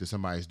 just the fact that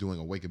somebody's doing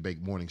a wake and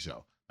bake morning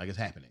show, like it's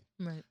happening.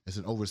 Right. It's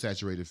an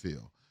oversaturated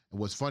field. And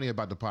what's funny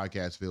about the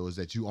podcast field is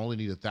that you only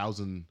need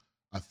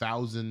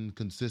 1,000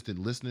 consistent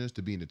listeners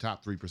to be in the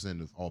top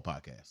 3% of all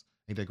podcasts.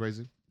 Ain't that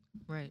crazy?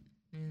 Right.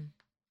 Yeah.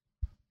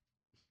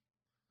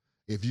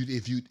 If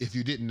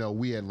you didn't know,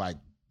 we had like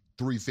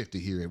 350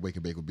 here at Wake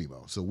and Bake with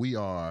BMO. So we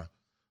are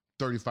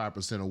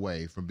 35%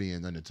 away from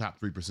being in the top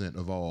 3%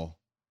 of all.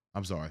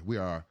 I'm sorry, we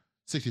are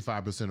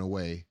 65%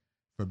 away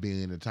from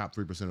being in the top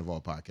 3% of all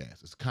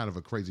podcasts. It's kind of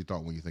a crazy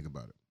thought when you think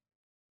about it.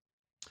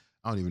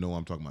 I don't even know why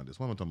I'm talking about this.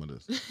 Why am I talking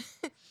about this?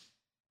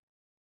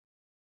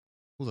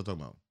 Who's I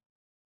talking about?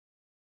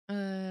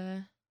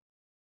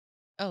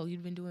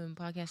 You've been doing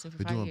podcasting for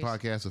 5 years. Been doing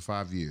podcasts for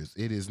 5 years.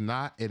 It has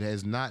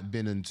not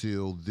been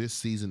until this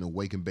season of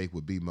Wake and Bake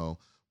with BMO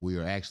we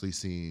are actually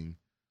seeing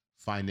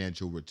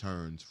financial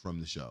returns from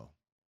the show.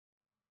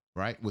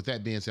 Right? With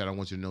that being said, I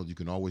want you to know you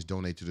can always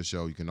donate to the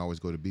show. You can always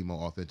go to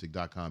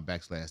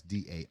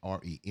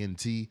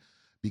BMOauthentic.com/DARENT,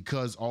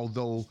 because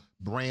although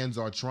brands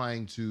are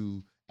trying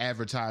to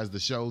advertise the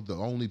show, the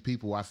only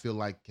people I feel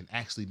like can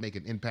actually make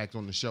an impact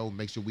on the show,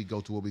 make sure we go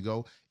to where we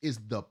go, is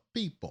the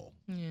people.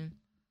 Yeah.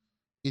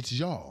 It's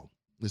y'all.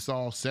 It's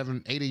all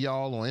 7, 8 of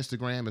y'all on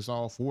Instagram. It's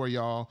all 4 of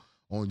y'all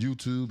on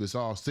YouTube. It's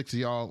all 6 of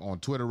y'all on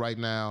Twitter right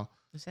now.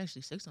 It's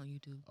actually 6 on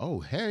YouTube. Oh,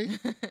 hey.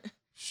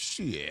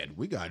 Shit,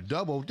 we got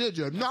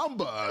double-digit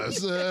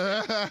numbers.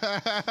 And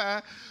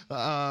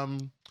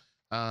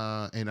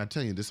I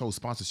tell you, this whole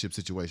sponsorship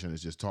situation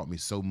has just taught me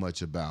so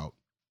much about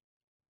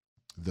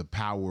the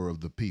power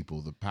of the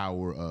people, the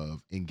power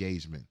of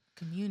engagement.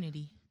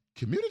 Community.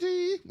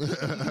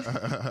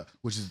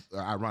 Which is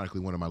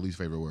ironically one of my least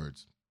favorite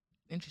words.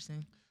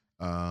 Interesting.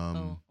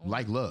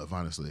 Like love,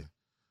 honestly.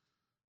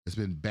 It's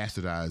been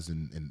bastardized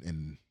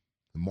and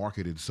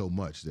marketed so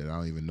much that I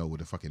don't even know what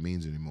the fuck it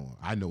means anymore.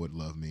 I know what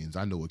love means.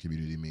 I know what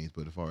community means.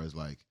 But as far as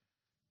like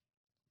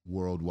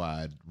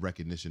worldwide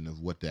recognition of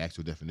what the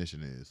actual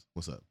definition is,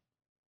 what's up?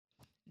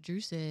 Drew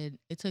said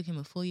it took him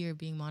a full year of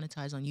being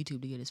monetized on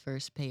YouTube to get his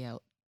first payout.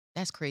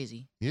 That's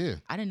crazy. Yeah.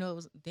 I didn't know it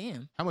was,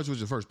 damn. How much was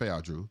your first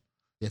payout, Drew?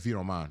 If you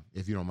don't mind.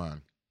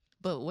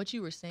 But what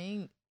you were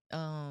saying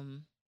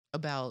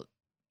about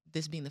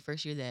this being the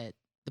first year that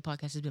the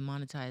podcast has been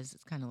monetized,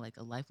 it's kind of like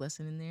a life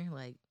lesson in there.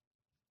 Like,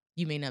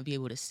 you may not be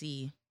able to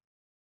see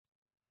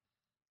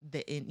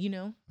the end,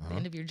 the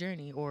end of your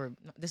journey, or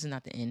this is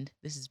not the end.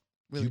 This is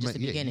really just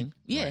the beginning.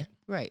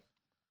 Right.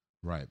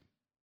 But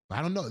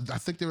I don't know. I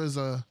think there is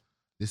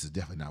this is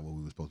definitely not what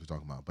we were supposed to be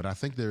talking about, but I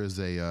think there is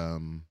I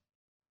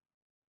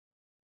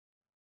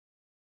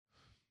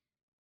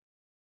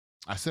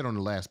said on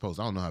the last post,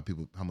 I don't know how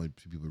many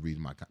people read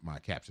my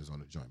captions on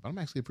the joint, but I'm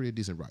actually a pretty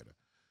decent writer.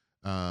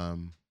 I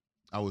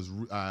was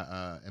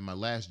in my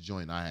last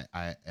joint, I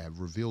have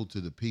revealed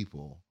to the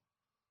people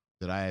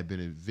that I had been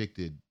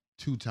evicted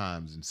 2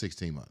 times in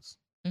 16 months.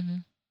 Mm-hmm.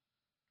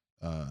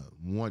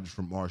 One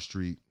from R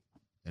Street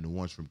and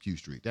one from Q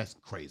Street. That's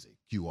crazy.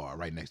 QR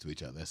right next to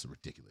each other. That's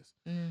ridiculous.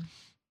 Mm.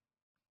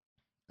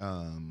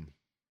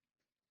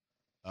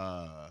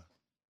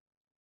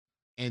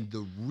 And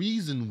the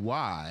reason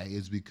why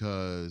is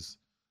because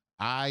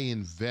I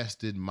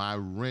invested my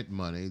rent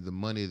money, the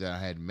money that I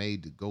had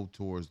made to go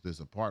towards this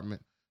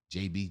apartment,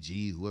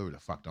 JBG, whoever the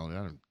fuck don't, I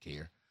don't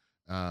care.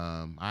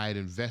 I had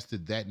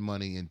invested that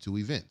money into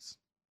events.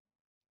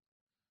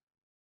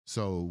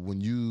 So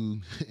when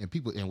you,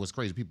 and what's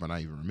crazy, people might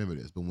not even remember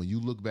this, but when you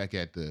look back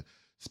at the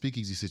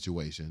Speakeasy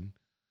situation,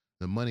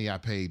 the money I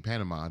paid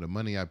Panama, the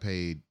money I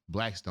paid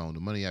Blackstone, the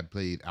money I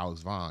paid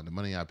Alex Vaughn, the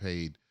money I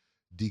paid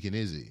Deacon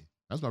Izzy,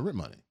 that's my rent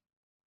money.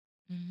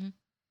 Mm-hmm.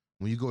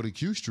 When you go to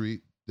Q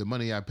Street, the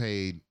money I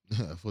paid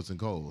Foots and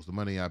Coles, the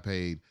money I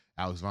paid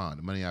Alex Vaughn,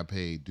 the money I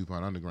paid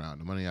DuPont Underground,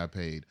 the money I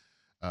paid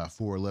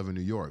 411 New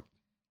York,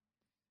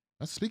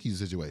 that's a Speakeasy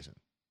situation.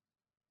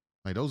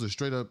 Like, those are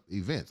straight up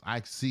events.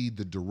 I see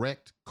the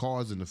direct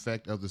cause and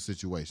effect of the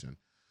situation.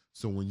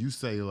 So when you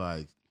say,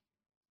 like,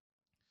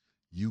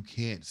 you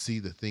can't see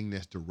the thing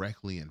that's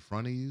directly in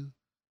front of you,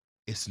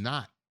 it's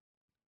not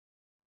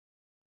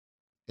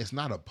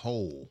a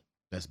pole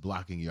that's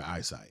blocking your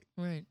eyesight.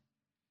 Right.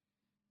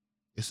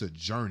 It's a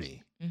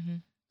journey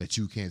that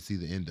you can't see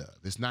the end of.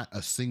 It's not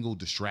a single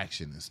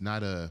distraction. It's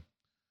not a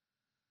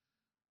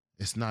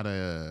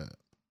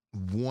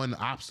one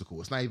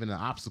obstacle. It's not even an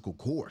obstacle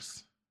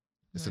course.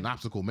 It's an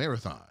obstacle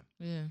marathon.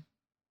 Yeah.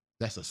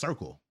 That's a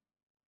circle.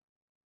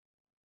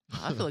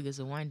 I feel like it's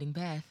a winding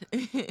path.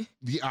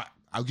 Yeah,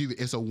 I'll give you,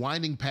 it's a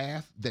winding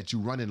path that you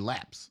run in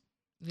laps.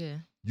 Yeah.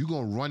 You're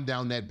going to run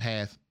down that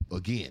path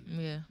again.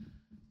 Yeah.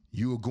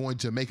 you are going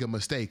to make a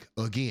mistake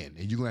again,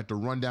 and you're going to have to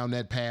run down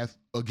that path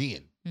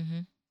again. Mm-hmm.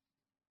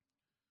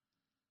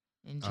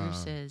 And Drew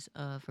says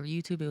for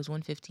YouTube, it was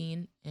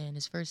 115, and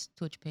his first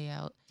Twitch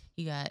payout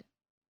he got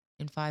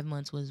in 5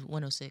 months was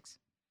 106.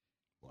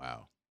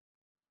 Wow.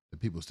 The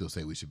people still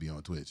say we should be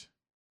on Twitch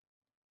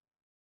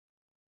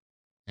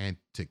and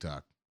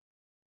TikTok.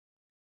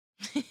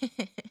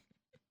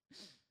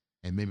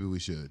 And maybe we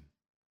should.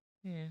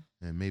 Yeah.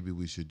 And maybe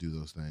we should do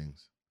those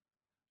things.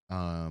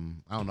 I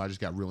don't know. I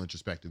just got real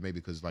introspective, maybe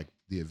because like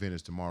the event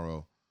is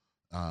tomorrow.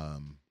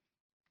 And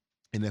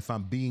if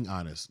I'm being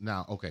honest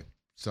now, okay.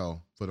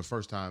 So for the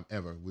first time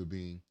ever,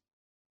 the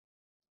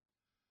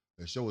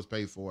show was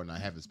paid for and I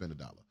haven't spent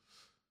 $1.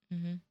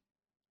 Mm-hmm.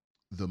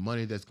 The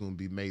money that's going to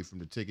be made from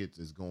the tickets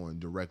is going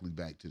directly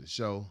back to the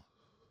show.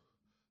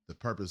 The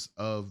purpose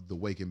of the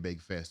Wake and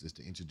Bake Fest is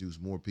to introduce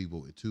more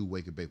people to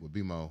Wake and Bake with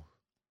BMO.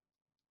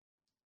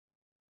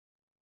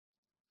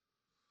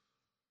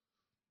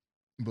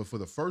 But for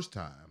the first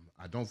time,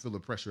 I don't feel the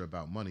pressure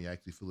about money. I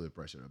actually feel the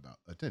pressure about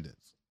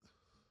attendance.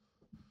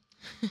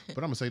 But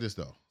I'm going to say this,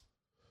 though.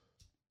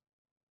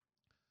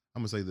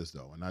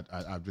 And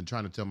I've been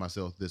trying to tell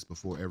myself this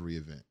before every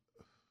event.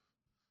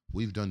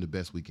 We've done the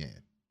best we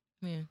can.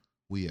 Yeah.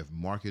 We have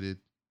marketed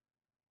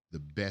the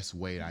best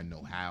way I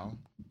know how.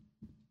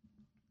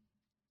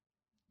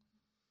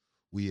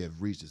 We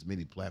have reached as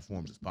many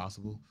platforms as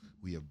possible.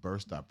 We have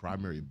burst our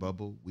primary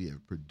bubble. We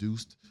have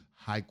produced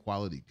high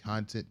quality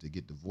content to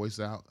get the voice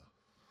out.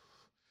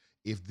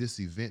 If this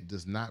event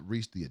does not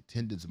reach the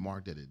attendance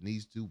mark that it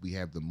needs to, we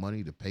have the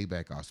money to pay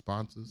back our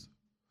sponsors.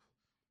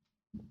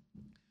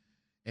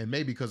 And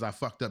maybe because I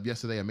fucked up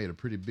yesterday, I made a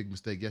pretty big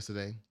mistake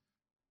yesterday.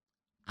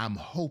 I'm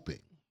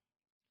hoping,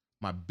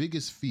 my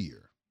biggest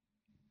fear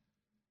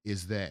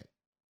is that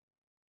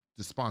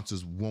the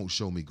sponsors won't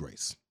show me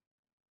grace.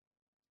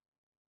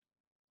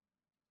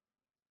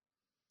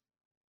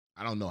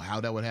 I don't know how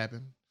that would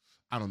happen.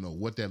 I don't know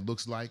what that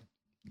looks like.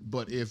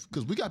 But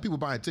because we got people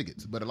buying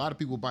tickets, but a lot of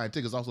people buying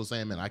tickets also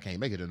saying, man, I can't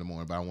make it in the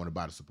morning, but I want to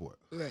buy the support.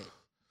 Right.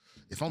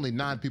 If only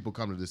 9 people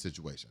come to this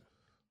situation,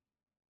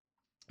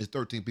 it's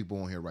 13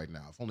 people on here right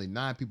now. If only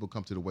 9 people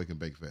come to the Wake and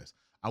Bake Fest,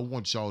 I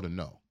want y'all to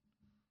know,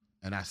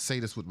 and I say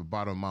this with the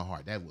bottom of my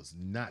heart, that was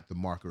not the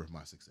marker of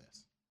my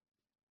success.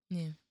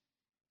 Yeah.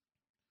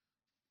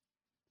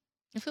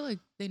 I feel like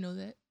they know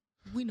that.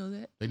 We know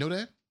that. They know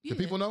that? Yeah, The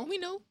people know? We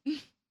know.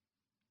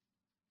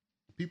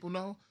 People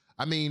know?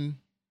 I mean,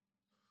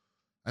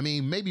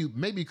 maybe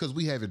because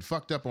we haven't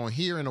fucked up on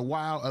here in a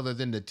while, other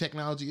than the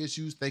technology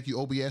issues. Thank you,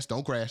 OBS.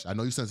 Don't crash. I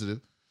know you're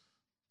sensitive.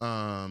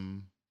 I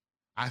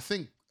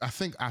think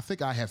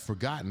I have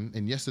forgotten,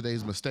 and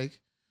yesterday's mistake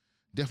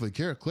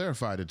definitely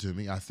clarified it to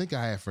me. I think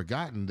I have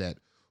forgotten that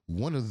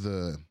one of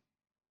the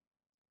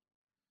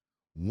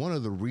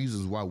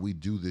reasons why we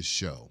do this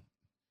show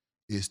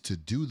is to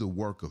do the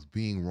work of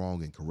being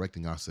wrong and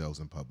correcting ourselves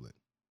in public.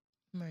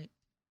 Right.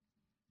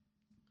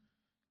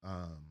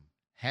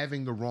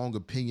 Having the wrong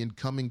opinion,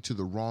 coming to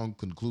the wrong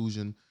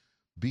conclusion,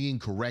 being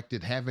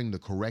corrected, having the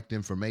correct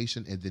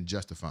information, and then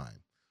justifying.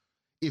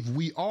 If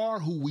we are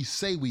who we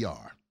say we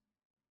are,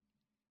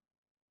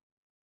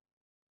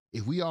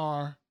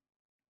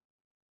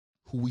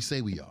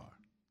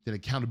 then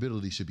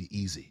accountability should be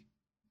easy.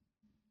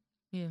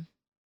 Yeah.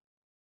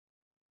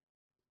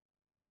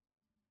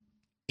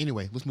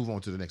 Anyway, let's move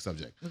on to the next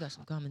subject. We got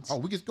some comments. Oh,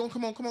 we just go.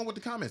 Come on with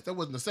the comments. That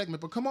wasn't a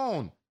segment, but come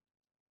on.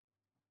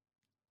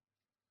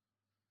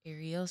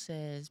 Ariel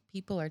says,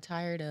 people are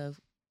tired of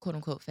quote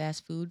unquote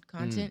fast food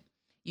content.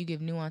 You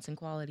give nuance and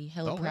quality.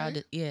 Hella proud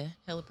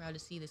to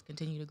see this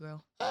continue to grow.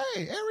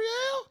 Hey,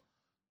 Ariel.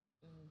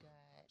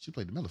 She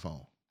played the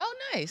mellophone. Oh,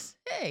 nice.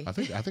 Hey. I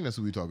think that's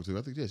who we were talking to.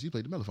 I think, yeah, she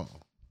played the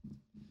mellophone.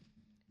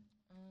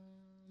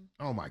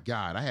 Oh my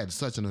God, I had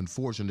such an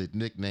unfortunate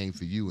nickname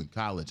for you in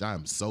college. I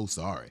am so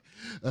sorry.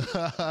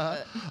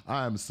 I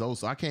am so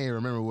sorry. I can't even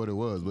remember what it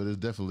was, but it's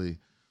definitely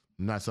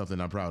not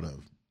something I'm proud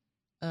of.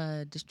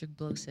 District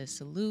Blog says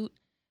salute.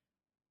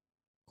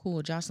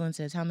 Cool. Jocelyn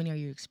says, how many are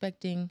you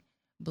expecting?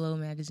 Blow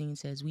Magazine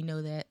says, we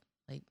know that.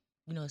 Like,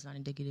 we know it's not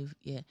indicative.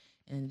 Yeah.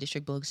 And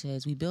District Blog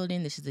says, we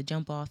building. This is the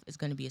jump off. It's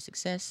going to be a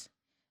success.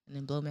 And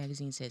then Blow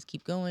Magazine says,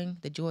 keep going.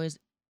 The joys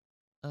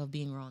of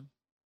being wrong.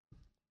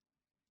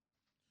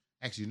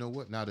 Actually, you know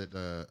what? Now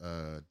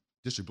that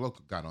District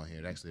Bloke got on here,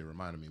 it actually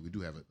reminded me we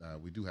do have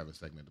a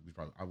segment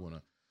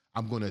that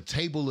I'm gonna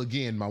table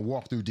again my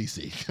walk through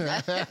DC.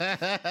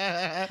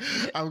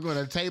 I'm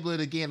gonna table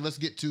it again. Let's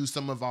get to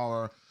some of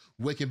our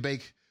Wake and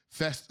Bake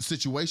Fest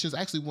situations.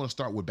 I actually want to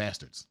start with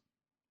Bastards.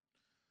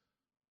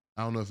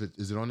 I don't know if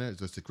is it on there?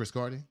 Is it Chris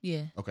Cardi?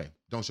 Yeah. Okay,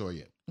 don't show it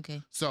yet.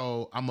 Okay.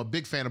 So I'm a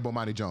big fan of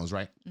Bomani Jones,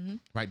 right? Mm-hmm.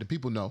 Right. The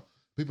people know.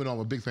 People know I'm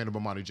a big fan of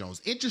Bomani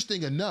Jones.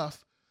 Interesting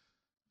enough,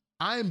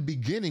 I'm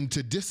beginning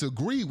to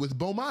disagree with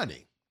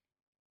Bomani,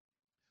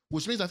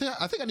 which means I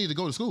think I need to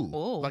go to school.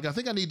 Oh. Like I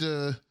think I need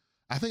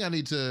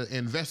to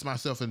invest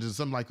myself into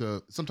some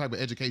type of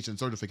education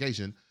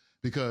certification,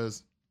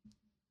 because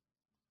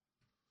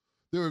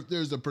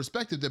there's a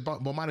perspective that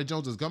Bomani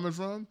Jones is coming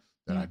from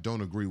that I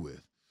don't agree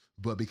with.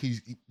 but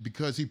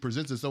because he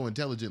presents it so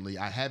intelligently,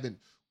 I haven't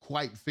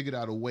quite figured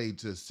out a way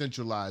to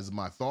centralize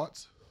my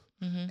thoughts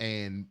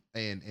and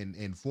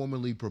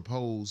formally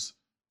propose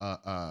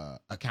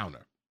a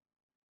counter.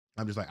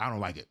 I'm just like, I don't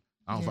like it.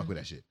 I don't fuck with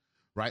that shit.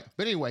 Right.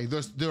 But anyway,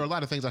 there are a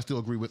lot of things I still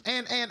agree with.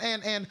 And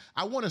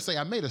I want to say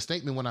I made a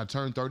statement when I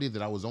turned 30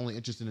 that I was only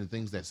interested in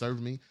things that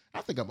served me.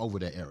 I think I'm over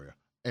that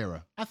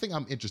era. I think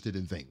I'm interested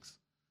in things.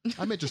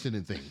 I'm interested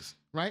in things.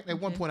 Right. At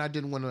one point I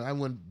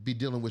wouldn't be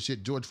dealing with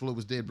shit. George Floyd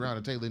was dead,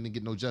 Breonna Taylor didn't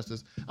get no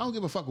justice. I don't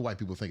give a fuck what white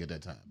people think at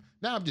that time.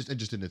 Now I'm just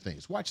interested in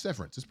things. Watch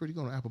Severance. It's pretty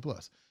good on Apple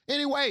Plus.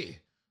 Anyway,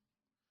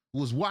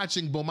 was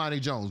watching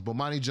Bomani Jones.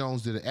 Bomani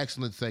Jones did an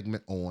excellent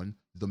segment on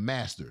the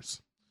Masters.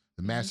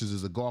 The Masters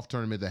is a golf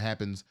tournament that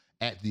happens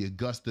at the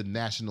Augusta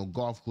National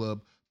Golf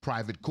Club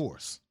private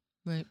course.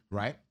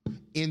 Right?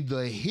 In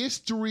the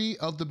history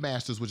of the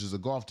Masters, which is a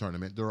golf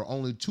tournament, there are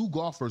only 2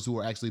 golfers who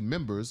are actually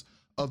members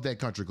of that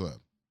country club.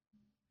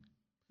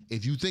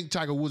 If you think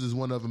Tiger Woods is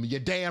one of them, you're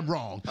damn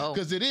wrong.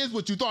 Because it is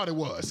what you thought it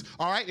was.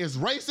 All right? It's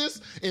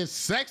racist, it's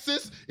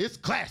sexist, it's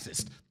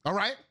classist. All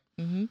right?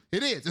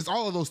 It is. It's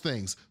all of those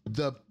things.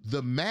 The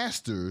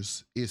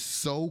Masters is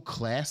so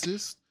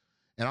classist,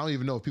 and I don't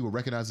even know if people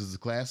recognize it as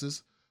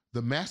classist.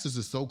 The Masters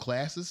is so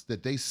classist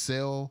that they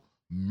sell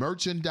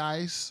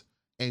merchandise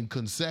and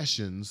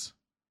concessions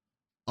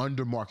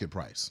under market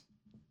price.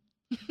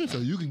 So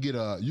you can get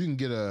a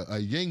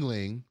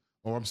Yingling,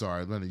 or I'm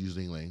sorry, let me use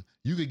Yingling.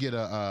 You could get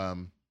a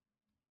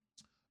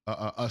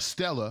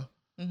Stella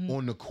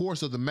on the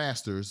course of the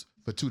Masters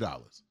for $2.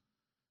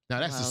 Now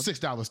that's a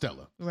 $6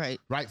 Stella. Right?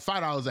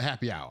 $5 a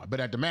happy hour.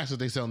 But at the Masters,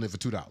 they selling it for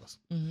 $2.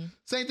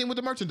 Same thing with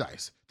the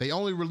merchandise. They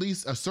only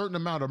release a certain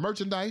amount of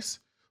merchandise,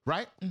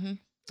 right?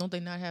 Don't they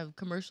not have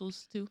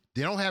commercials too?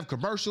 They don't have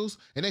commercials,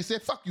 and they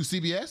said, fuck you,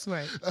 CBS.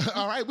 Right.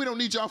 All right, we don't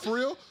need y'all for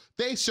real.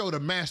 They show the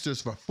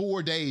Masters for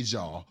 4 days,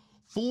 y'all.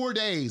 4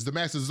 days the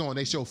Masters is on.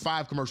 They show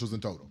 5 commercials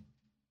in total.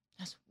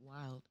 That's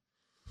wild.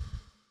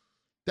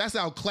 That's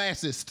how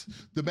classist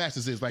the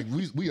Masters is. Like,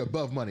 we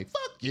above money.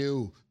 Fuck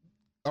you.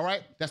 All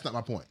right? That's not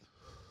my point.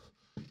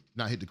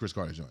 Now hit the Chris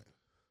Carter joint.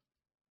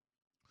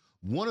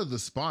 One of the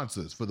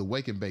sponsors for the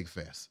Wake and Bake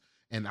Fest,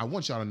 and I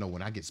want y'all to know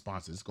when I get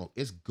sponsors,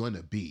 it's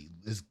gonna be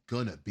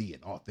an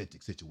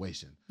authentic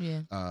situation.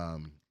 Yeah.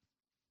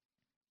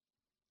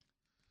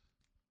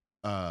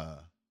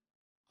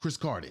 Chris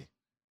Cardi,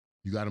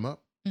 you got him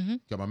up?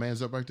 Got my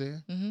man's up right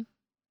there?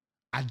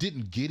 I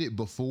didn't get it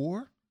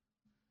before.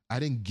 I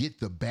didn't get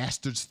the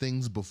bastards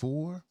things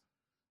before.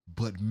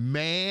 But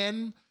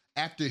man,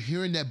 after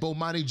hearing that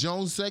Bomani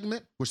Jones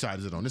segment, which side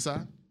is it on? This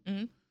side?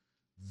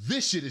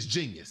 This shit is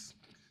genius.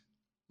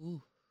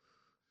 Ooh.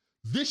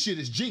 This shit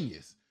is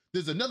genius.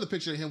 There's another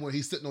picture of him where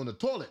he's sitting on the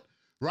toilet,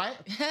 right?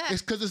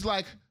 It's because it's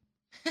like,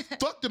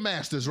 fuck the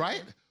Masters,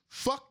 right?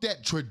 Fuck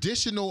that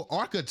traditional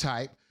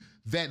archetype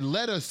that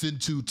led us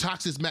into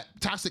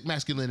toxic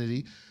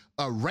masculinity,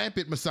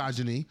 rampant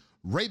misogyny,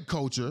 rape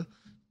culture,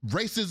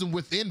 racism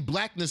within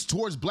blackness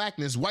towards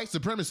blackness, white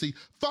supremacy.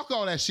 Fuck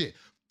all that shit.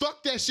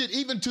 Fuck that shit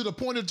even to the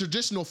point of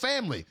traditional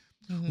family.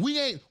 We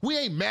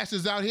ain't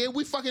masters out here.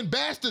 We fucking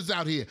bastards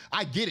out here.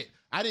 I get it.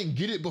 I didn't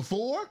get it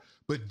before,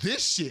 but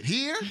this shit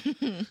here,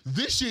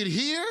 this shit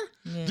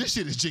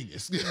is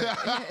genius.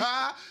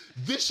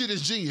 This shit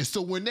is genius.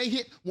 So when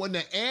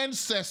the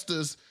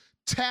ancestors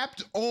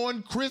tapped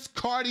on Chris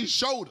Cardi's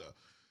shoulder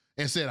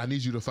and said, I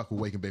need you to fuck with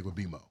Wake and Bake with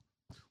BMO,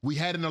 we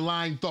had an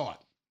aligned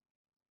thought.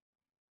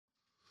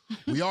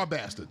 We are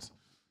bastards.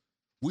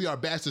 We are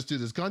bastards to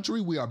this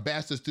country. We are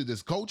bastards to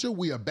this culture.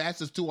 We are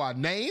bastards to our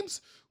names.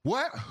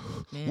 What?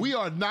 Man. We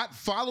are not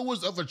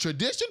followers of a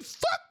tradition?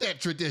 Fuck that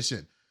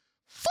tradition.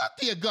 Fuck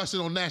the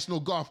Augusta National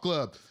Golf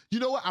Club. You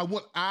know what?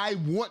 I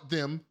want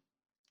them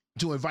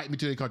to invite me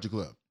to their country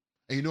club.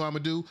 And you know what I'm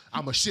going to do?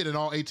 I'm going to shit in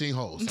all 18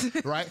 holes,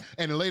 right?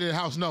 And the lady at the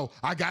house know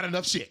I got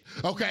enough shit,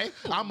 okay?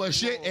 I'm going to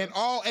shit in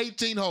all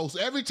 18 holes.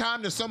 Every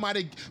time that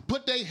somebody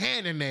put their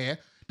hand in there,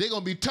 they're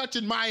going to be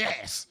touching my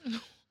ass.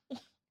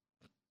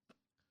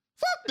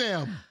 Fuck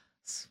them.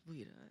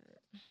 Sweetheart.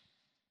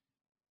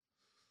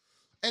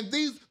 And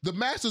the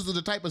Masters are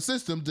the type of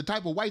system, the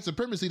type of white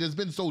supremacy that's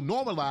been so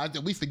normalized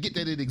that we forget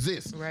that it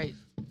exists. Right.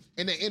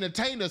 And they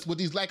entertain us with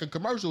these lack of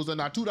commercials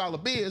and our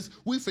 $2 beers.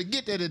 We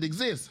forget that it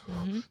exists.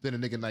 Then a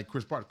nigga like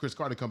Chris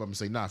Carter come up and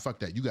say, nah, fuck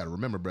that. You got to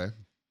remember, bruh.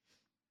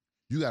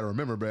 You got to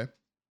remember, bruh.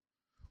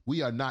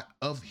 We are not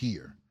of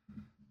here.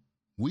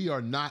 We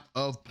are not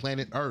of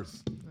planet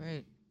Earth.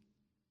 Right.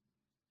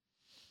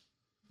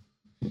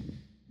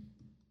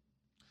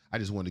 I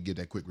just wanted to get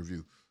that quick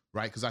review,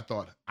 right? Because I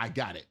thought I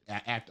got it.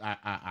 After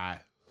I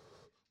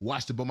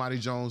watched the Bomani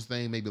Jones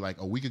thing maybe like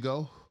a week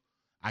ago,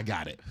 I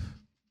got it.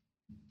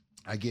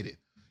 I get it.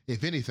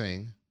 If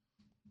anything,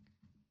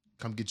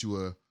 come get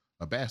you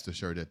a bastard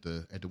shirt at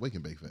the Wake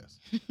and Bake Fest.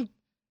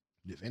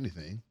 If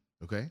anything,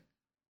 okay?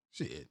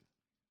 Shit.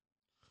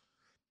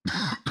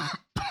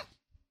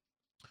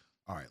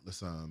 All right,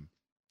 let's I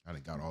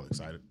done got all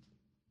excited.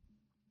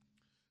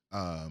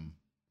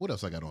 What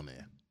else I got on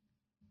there?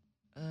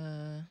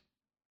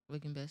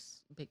 Wake and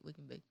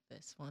Bake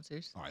Fest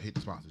sponsors. All right, hit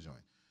the sponsor joint.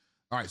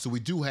 All right, so we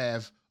do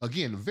have,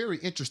 again, a very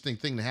interesting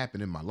thing to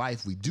happen in my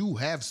life. We do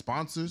have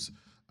sponsors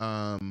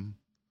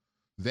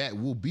that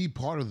will be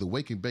part of the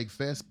Wake and Bake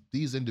Fest.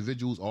 These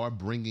individuals are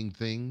bringing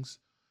things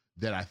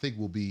that I think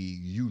will be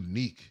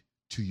unique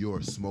to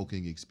your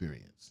smoking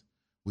experience.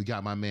 We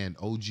got my man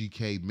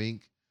OGK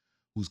Mink,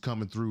 who's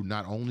coming through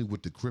not only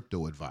with the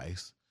crypto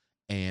advice,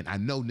 and I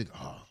know nigga,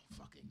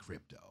 fucking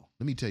crypto.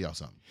 Let me tell y'all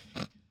something.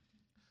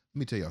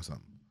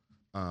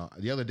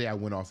 The other day I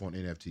went off on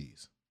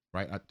NFTs,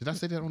 right? Did I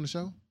say that on the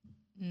show?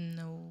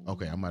 No.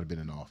 Okay, I might have been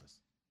in the office.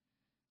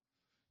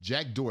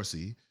 Jack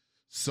Dorsey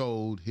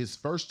sold his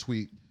first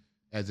tweet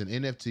as an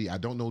NFT. I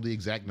don't know the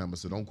exact number,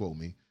 so don't quote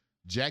me.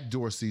 Jack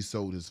Dorsey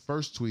sold his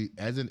first tweet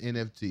as an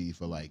NFT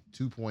for like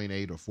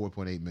 $2.8 or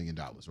 $4.8 million,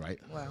 right?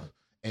 Wow.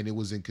 And it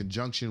was in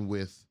conjunction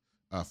with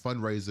a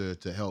fundraiser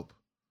to help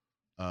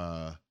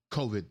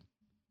COVID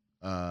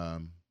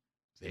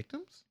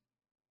victims,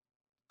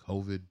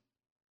 COVID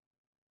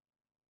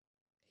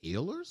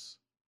healers,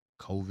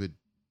 COVID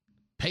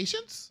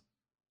patients,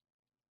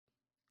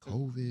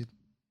 COVID.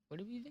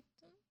 Would it be victims?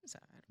 I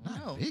don't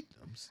Not know.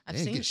 victims. I've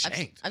They seen get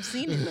shanked. I've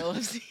seen it though.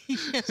 I've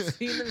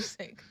seen them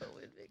say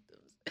COVID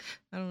victims.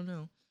 I don't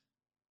know.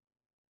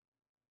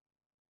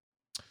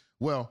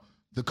 Well,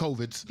 the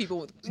COVIDs. People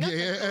with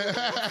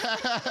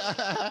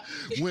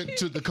Went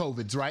to the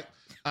COVIDs, right?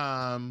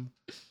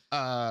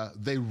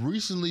 They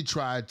recently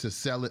tried to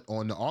sell it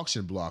on the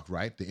auction block,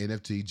 right? The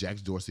NFT, Jack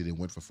Dorsey, they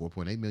went for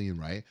 $4.8 million,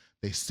 right?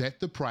 They set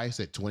the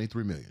price at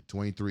 $23 million,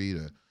 $23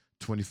 to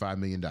 $25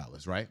 million,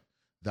 right?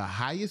 The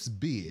highest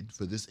bid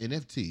for this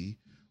NFT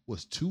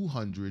was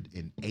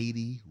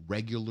 $280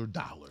 regular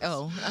dollars.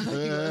 Oh, I thought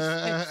it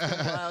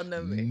was a wild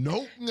number.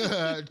 Nope,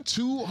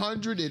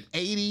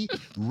 $280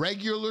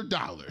 regular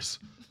dollars.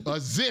 A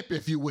zip,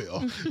 if you will,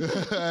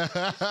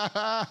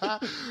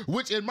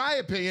 which, in my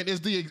opinion,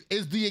 is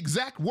the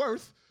exact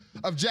worth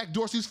of Jack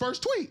Dorsey's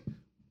first tweet.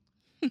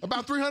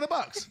 About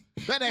 $300.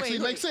 That actually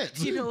Wait, makes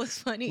sense. You know what's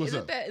funny? What's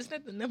isn't up? that isn't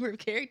that the number of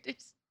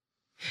characters?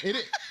 It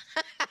is.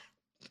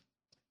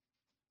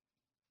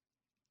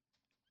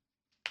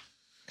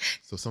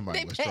 So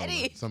somebody was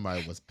petty.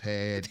 Somebody was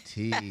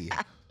petty.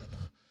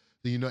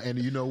 You know, and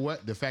you know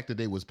what? The fact that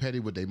they was petty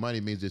with their money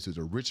means this was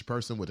a rich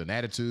person with an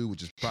attitude,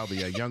 which is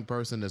probably a young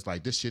person that's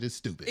like, this shit is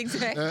stupid.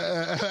 Exactly.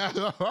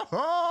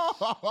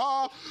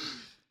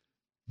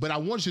 But I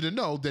want you to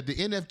know that the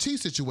NFT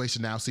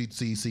situation now, see,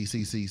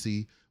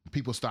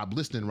 people stop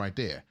listening right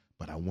there.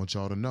 But I want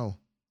y'all to know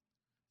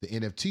the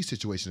NFT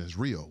situation is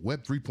real.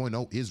 Web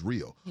 3.0 is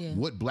real. Yeah.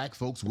 What black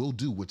folks will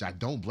do, which I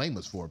don't blame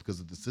us for because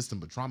of the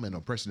system of trauma and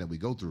oppression that we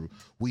go through,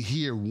 we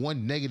hear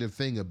one negative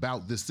thing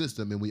about this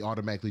system and we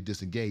automatically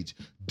disengage.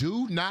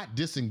 Do not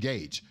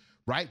disengage,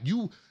 right?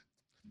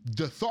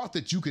 The thought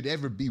that you could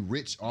ever be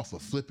rich off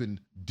of flipping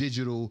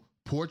digital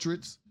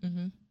portraits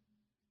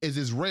is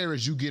as rare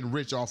as you getting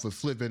rich off of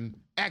flipping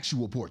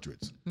actual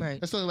portraits. Right.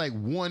 That's only like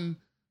 1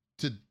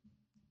 to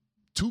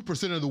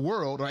 2% of the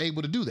world are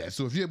able to do that.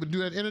 So if you're able to do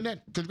that on the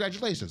internet,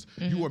 congratulations.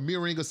 You are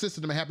mirroring a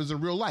system that happens in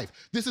real life.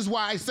 This is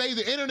why I say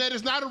the internet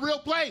is not a real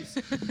place.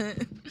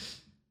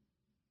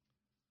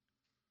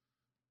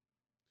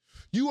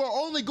 You are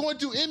only going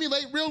to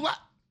emulate real life.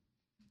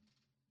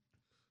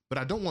 But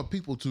I don't want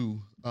people to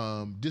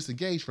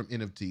disengage from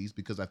NFTs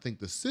because I think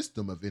the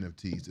system of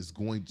NFTs is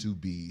going to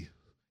be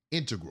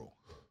integral,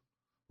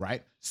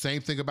 right?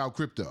 Same thing about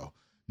crypto.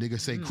 Niggas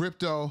say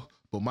crypto,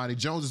 but Monty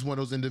Jones is one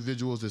of those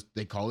individuals that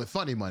they call it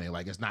funny money,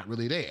 like it's not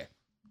really there.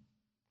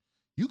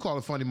 You call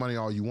it funny money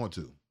all you want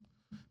to,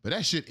 but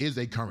that shit is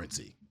a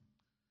currency,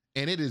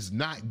 and it is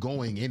not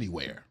going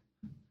anywhere.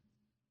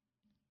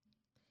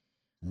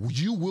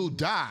 You will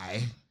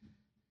die,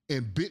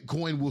 and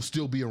Bitcoin will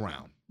still be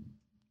around.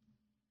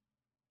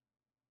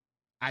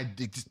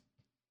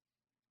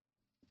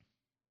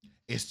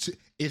 It's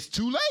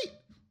too late.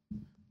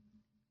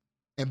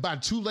 And by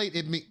too late,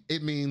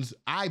 it means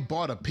I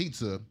bought a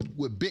pizza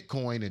with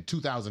Bitcoin in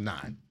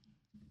 2009.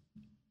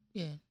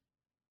 Yeah.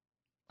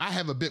 I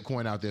have a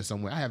Bitcoin out there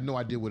somewhere. I have no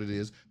idea what it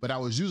is, but I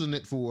was using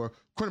it for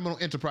criminal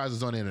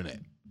enterprises on the internet.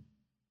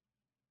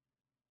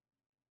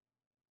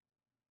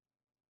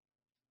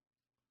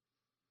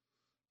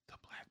 The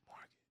black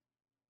market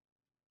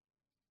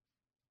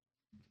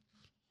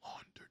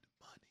laundered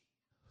money.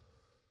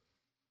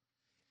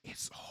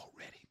 It's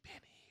already been here.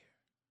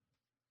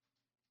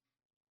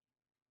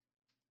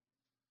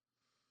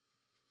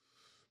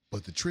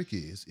 But the trick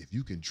is, if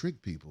you can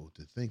trick people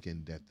to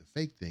thinking that the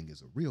fake thing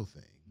is a real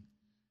thing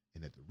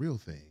and that the real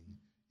thing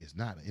is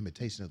not an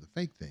imitation of the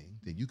fake thing,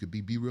 then you could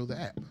be Real the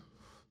app.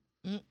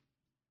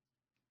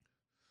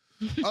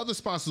 Other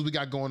sponsors we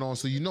got going on,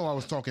 so you know I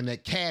was talking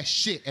that cash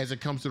shit as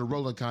it comes to the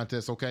rolling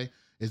contest, okay?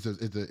 Is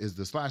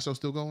the slideshow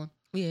still going?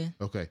 Yeah.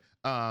 Okay.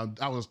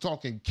 I was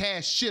talking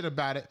cash shit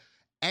about it.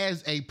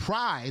 As a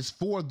prize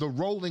for the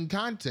rolling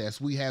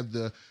contest, we have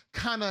the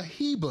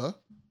Kanahiba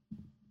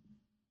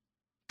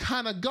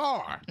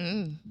Kanagar.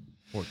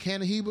 Or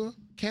Kanahiba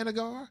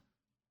Kanagar.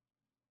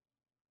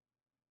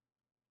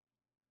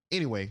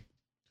 Anyway,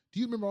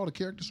 do you remember all the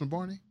characters from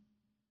Barney?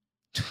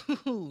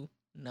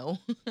 No.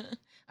 I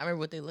remember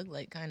what they looked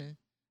like, kind of.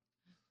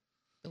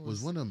 It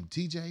Was one of them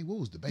TJ? What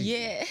was the baby?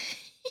 Yeah.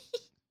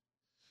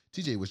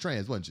 TJ was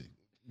trans, wasn't she?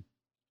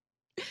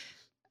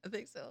 I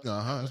think so.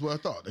 That's what I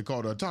thought. They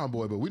called her a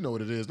tomboy, but we know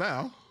what it is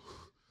now.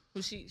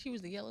 Was she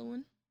was the yellow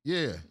one?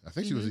 Yeah, I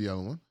think she was the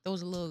yellow one. There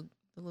was the little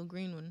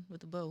green one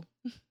with the bow.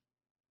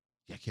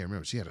 Yeah, I can't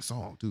remember. She had a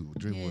song too.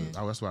 Yeah.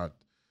 Oh, that's why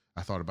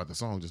I thought about the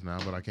song just now,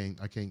 but I can't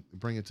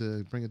bring it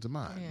to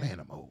mind. Yeah. Man,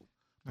 I'm old.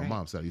 My Right.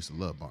 mom said I used to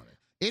love Barney.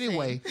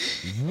 Anyway,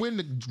 win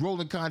the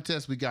rolling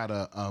contest. We got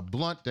a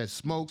blunt that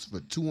smokes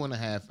for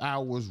 2.5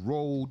 hours,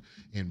 rolled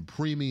in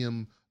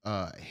premium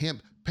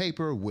hemp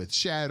paper with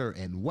shatter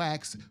and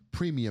wax,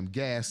 premium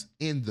gas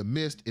in the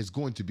mist. It's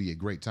going to be a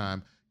great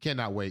time.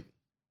 Cannot wait.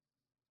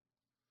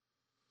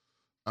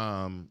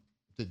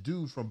 The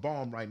dude from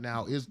Balm right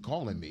now is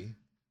calling me.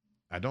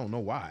 I don't know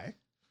why.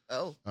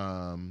 Oh.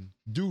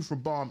 Dude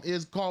from Balm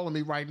is calling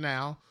me right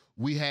now.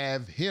 We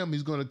have him.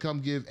 He's going to come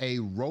give a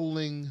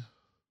rolling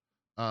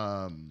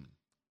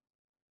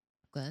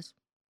Glass.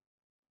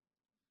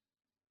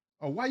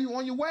 Oh, why you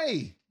on your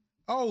way?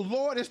 Oh,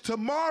 Lord, it's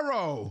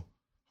tomorrow.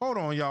 Hold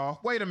on, y'all.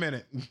 Wait a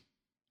minute.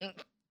 It's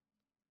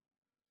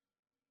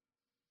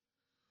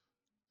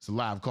a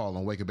live call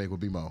on Wake and Bake with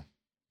B-Mo.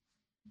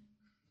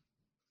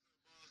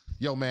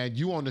 Yo, man,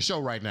 you on the show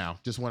right now.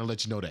 Just want to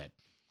let you know that.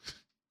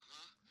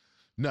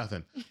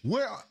 Nothing.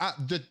 Where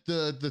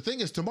the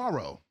thing is tomorrow.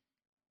 Oh,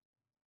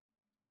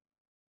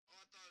 I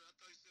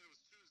thought you said it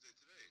was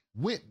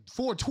Tuesday today.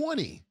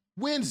 420.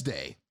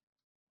 Wednesday.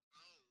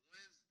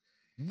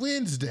 Oh,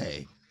 Wednesday. Okay,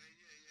 yeah,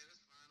 that's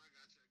fine. I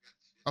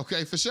got you.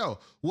 Okay, for sure.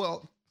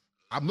 Well,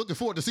 I'm looking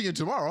forward to seeing you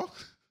tomorrow. Yeah, I'll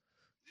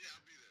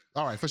be there.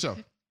 All right, for sure.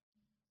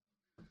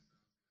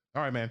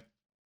 All right, man.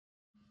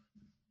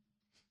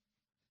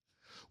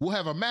 We'll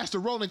have a master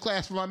rolling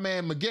class for my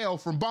man Miguel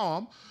from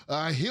Balm.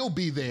 He'll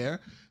be there.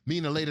 Me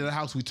and the lady at the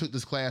house, we took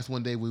this class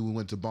one day when we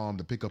went to Balm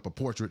to pick up a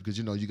portrait because,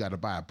 you know, you got to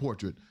buy a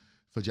portrait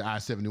for your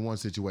I-71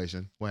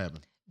 situation. What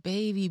happened?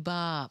 Baby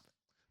Bob.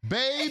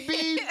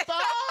 Baby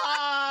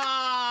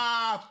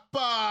Bob!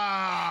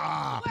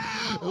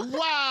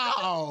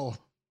 Wow!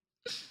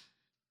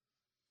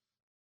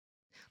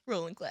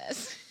 Rolling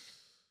class.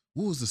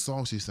 What was the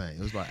song she sang?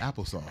 It was about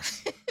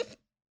applesauce.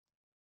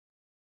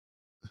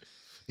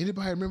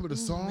 Anybody remember the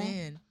song?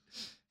 Man.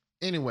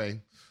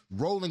 Anyway,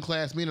 rolling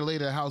class. Me and the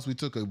lady at the house, we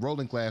took a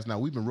rolling class. Now,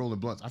 we've been rolling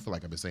blunts. I feel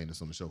like I've been saying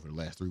this on the show for the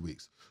last 3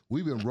 weeks.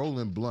 We've been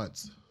rolling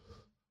blunts.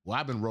 Well,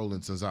 I've been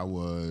rolling since I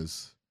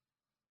was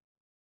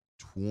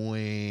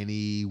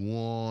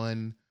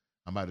 21.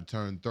 I'm about to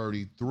turn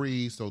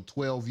 33, so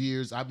 12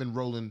 years. I've been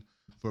rolling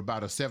for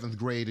about a seventh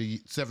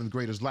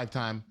grader's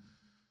lifetime.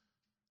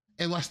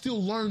 And I still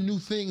learn new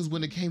things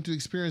when it came to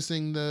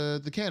experiencing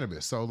the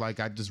cannabis. So, like,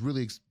 I'm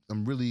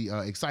really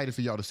excited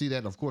for y'all to see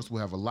that. Of course,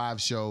 we'll have a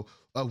live show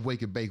of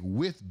Wake and Bake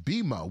with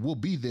B-Mo. We'll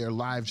be there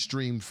live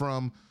streamed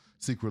from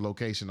secret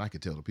location. I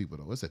could tell the people,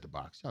 though, it's at the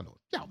box.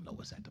 Y'all know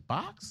it's at the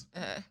box.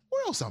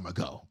 Where else I'm going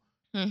to go?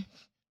 Where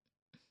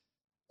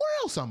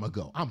else I'm going to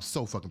go? I'm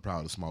so fucking proud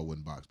of the small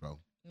wooden box, bro.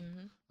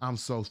 Mm-hmm. I'm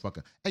so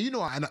fucking... And you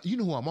know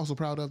who I'm also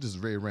proud of? This is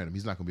very random.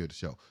 He's not going to be at the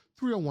show.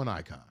 301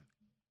 Icon.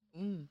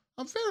 Mm.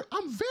 I'm very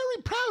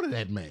proud of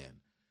that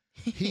man.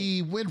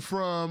 He went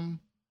from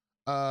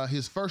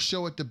his first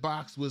show at the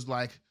box was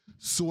like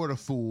sort of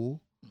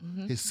full.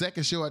 Mm-hmm. His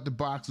second show at the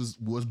box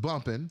was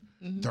bumping.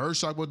 Mm-hmm. Third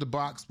show at the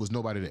box was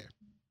nobody there.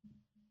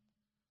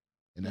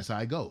 And that's how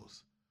it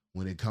goes.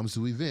 When it comes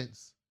to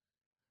events,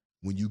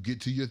 when you get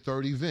to your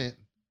third event,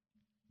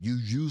 you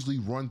usually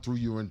run through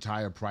your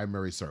entire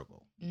primary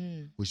circle,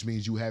 which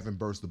means you haven't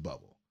burst the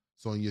bubble.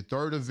 So in your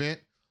third event,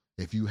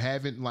 if you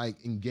haven't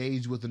like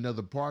engaged with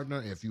another partner,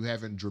 if you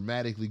haven't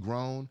dramatically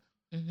grown,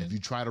 if you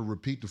try to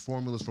repeat the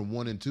formulas from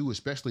 1 and 2,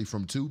 especially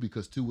from 2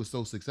 because 2 was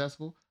so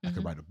successful, I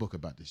could write a book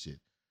about this shit.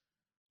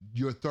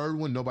 Your third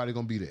one, nobody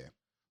gonna be there.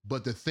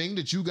 But the thing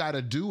that you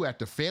gotta do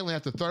after failing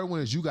at the third one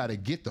is you gotta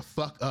get the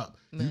fuck up.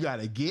 Right. You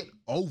gotta get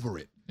over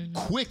it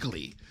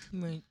quickly,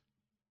 Right.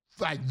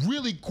 like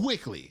really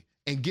quickly,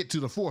 and get to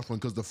the fourth one.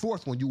 Because the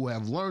fourth one, you will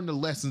have learned the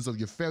lessons of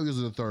your failures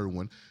of the third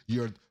one.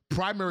 Your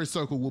primary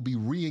circle will be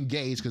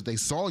re-engaged because they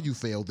saw you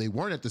fail. They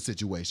weren't at the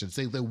situation.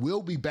 Say they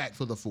will be back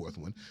for the fourth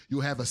one. You'll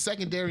have a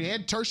secondary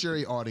and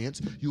tertiary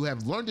audience. You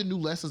have learned the new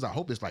lessons. I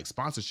hope it's like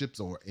sponsorships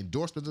or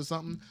endorsements or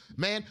something.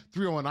 Man,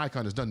 301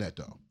 Icon has done that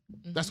though.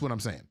 That's what I'm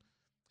saying.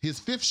 His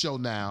fifth show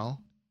now,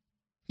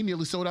 he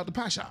nearly sold out the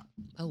pie shop.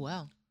 Oh,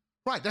 wow.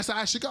 Right, that's how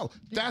I should go.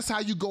 That's how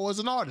you go as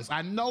an artist.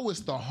 I know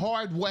it's the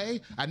hard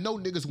way. I know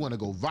niggas want to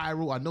go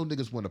viral. I know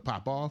niggas want to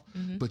pop off.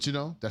 But you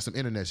know, that's some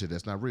internet shit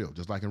that's not real,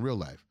 just like in real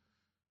life.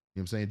 You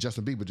know what I'm saying?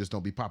 Justin Bieber just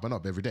don't be popping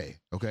up every day,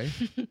 okay?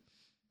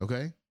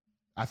 Okay?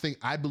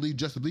 I believe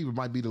Justin Bieber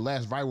might be the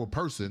last viral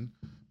person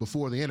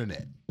before the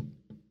internet.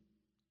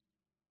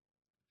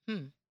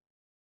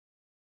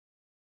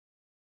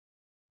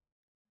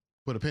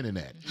 Put a pin in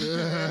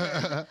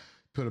that.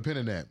 Put a pin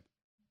in that.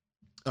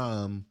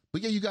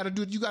 But yeah, you gotta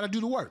do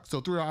the work. So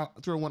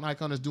 301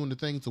 Icon is doing the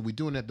thing. So we're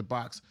doing it at the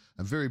box.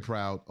 I'm very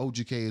proud.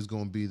 OGK is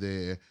gonna be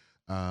there.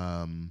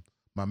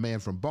 My man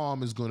from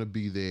Balm is going to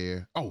be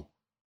there. Oh,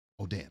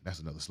 damn, that's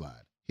another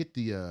slide. Hit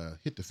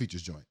the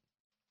features joint.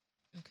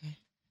 Okay.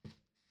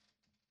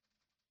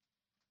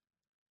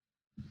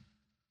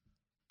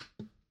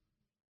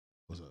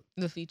 What's up?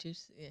 The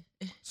features, yeah.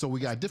 So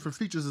we got different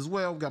features as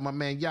well. We got my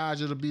man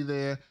Yaja to be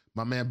there.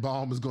 My man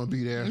Balm is going to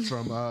be there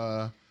from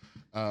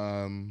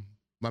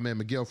my man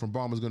Miguel from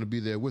Balm is going to be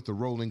there with the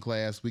rolling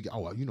class. I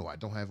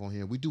don't have on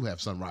here. We do have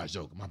Sunrise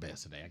Joker. My bad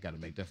today. I got to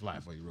make that fly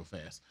for you real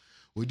fast.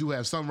 We do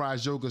have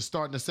Sunrise Joker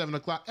starting at 7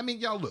 o'clock. I mean,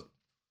 y'all look,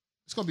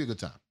 it's going to be a good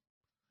time.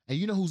 And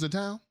you know who's in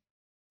town?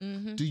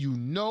 Mm-hmm. Do you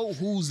know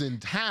who's in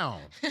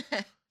town?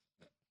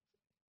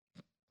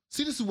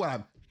 See, this is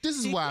what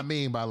I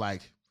mean by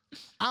like,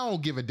 I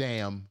don't give a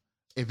damn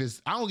if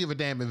it's only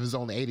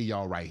 8 of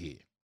y'all right here.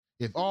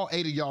 If all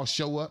 8 of y'all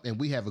show up and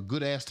we have a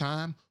good ass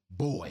time,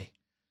 boy.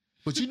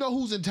 But you know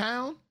who's in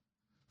town?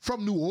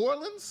 From New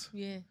Orleans?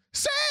 Yeah.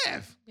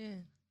 Sav! Yeah.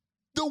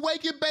 The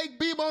Wake and Bake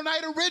Bebo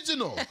Night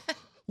Original.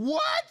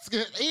 What?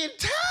 In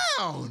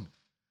town.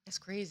 That's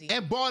crazy.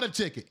 And bought a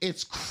ticket.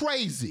 It's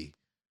crazy.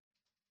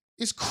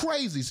 It's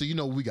crazy. So you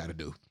know what we got to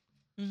do.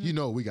 Mm-hmm. You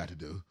know what we got to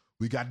do.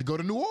 We got to go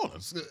to New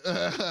Orleans.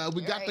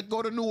 We got to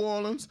go to New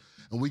Orleans,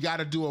 and we got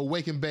to do a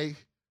Wake and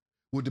Bake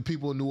with the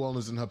people in New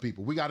Orleans and her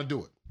people. We got to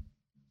do it.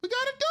 We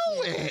got to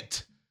do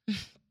it.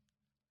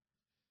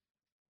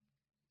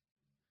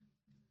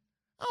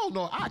 I don't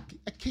know.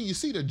 Can you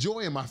see the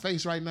joy in my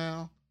face right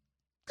now?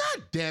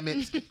 God damn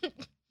it.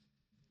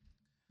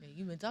 Yeah,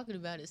 you've been talking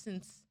about it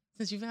since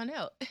you found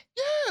out.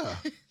 Yeah.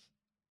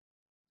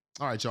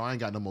 All right, y'all. I ain't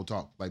got no more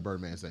talk, like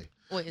Birdman say.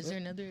 Wait, is there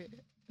another?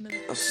 Oh yeah,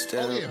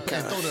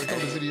 throw the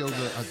videos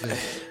out there.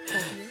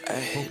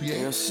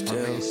 Ay, I'm still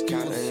Skills.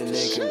 counting a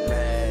nigga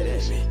mad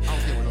at me. I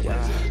don't care what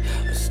nobody says.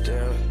 I'm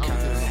still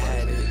counting,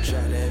 had to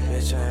drop that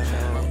bitch on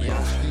home.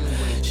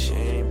 Yeah, she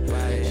ain't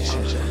buy it.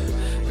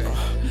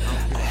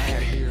 I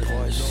had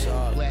Porsche,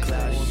 saw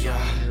cloudy, yeah.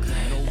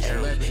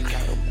 Everything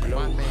got a blue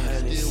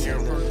honey, in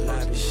the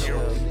lobby, she a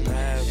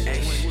bad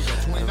bitch.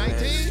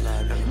 2019?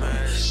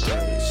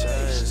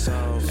 Shirts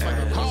on,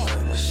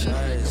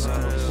 shirts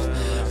on.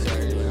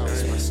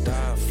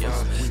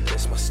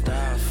 That's my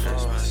style,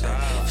 that's my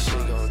style, she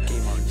gon'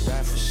 give me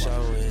back for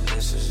show, and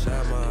this is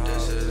Emma.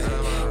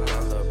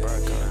 Dollar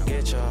Bird, come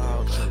get your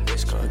hoe,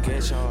 bitch, come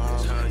get your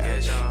hoe.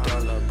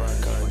 Dollar Bird,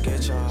 come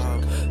get your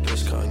hoe,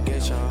 bitch, come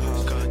get your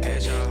hoe.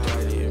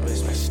 Dirty,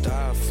 miss my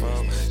style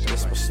from,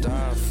 this my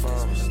style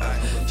from.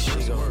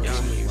 She gon'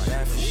 give me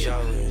back for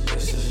show, and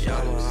this is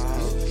Emma.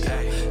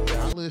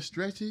 Dollar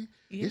Stretchy,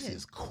 this Yeah.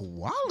 is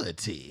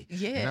quality.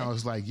 Yeah. And I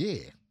was like,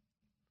 yeah.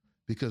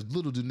 Because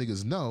little do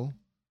niggas know,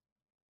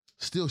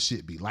 still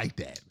shit be like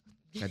that.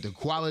 Like the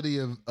quality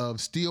of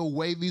Steel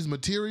Wavy's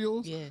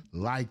materials, Yeah.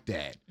 like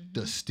that.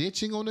 The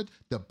stitching on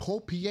the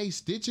Popier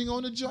stitching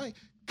on the joint,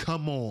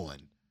 come on.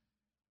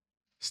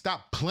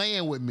 Stop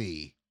playing with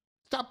me.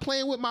 Stop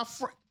playing with my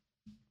friend.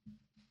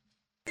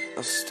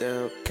 I'm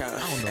still counting.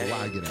 I don't know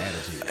why I get an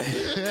attitude.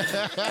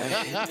 I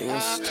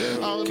I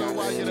don't know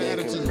why I get an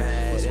attitude.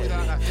 But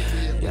sweetheart, I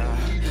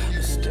think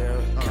I'm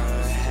still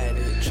counting. Had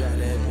to drop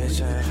that bitch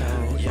on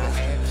home.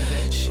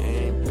 Yeah, she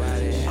ain't buy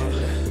it.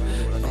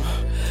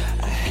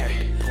 I had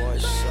the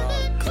Porsche, saw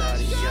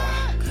cloudy,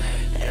 yeah.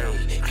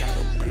 Everything got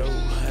a blue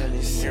honey,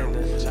 in the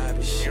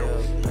lobby, she a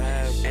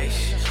bad bitch.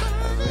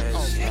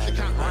 hit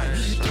the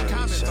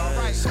comments. All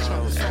right.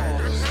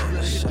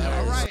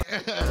 All right.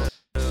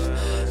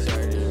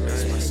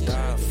 That's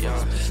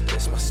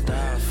my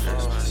style,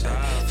 that's my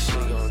style. She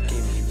gon'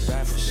 give me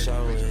back for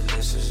show, and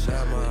this is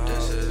Emma.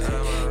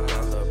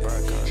 Dollar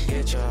Bird, come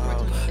get your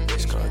hoe,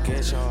 bitch, come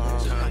get your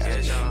hoe.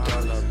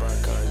 Dollar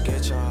Bird, come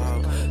get your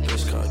hoe,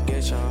 bitch, come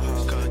get your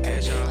hoe.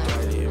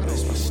 Dirty,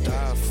 miss my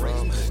style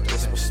from,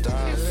 this my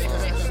style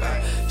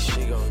from.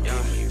 She gon'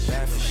 give me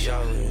back for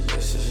show, and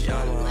this is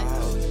Emma.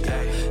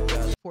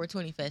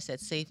 420 Fest,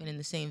 that's safe and in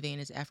the same vein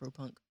as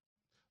Afropunk.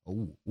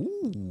 Ooh.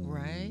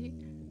 Right.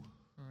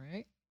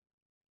 Right.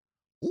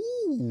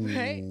 Ooh.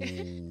 Right.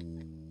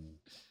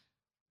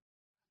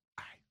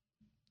 I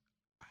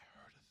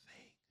heard a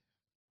thing.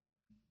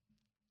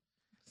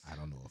 I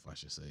don't know if I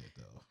should say it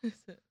though.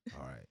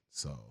 All right.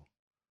 So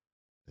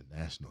the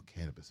National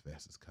Cannabis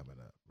Fest is coming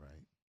up,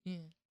 right?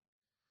 Yeah.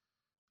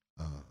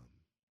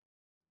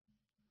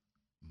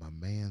 My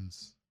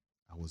man's,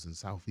 I was in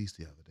Southeast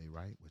the other day,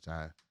 right?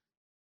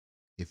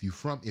 If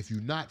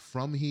you're not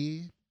from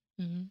here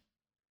Mm-hmm.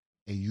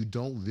 and you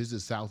don't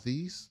visit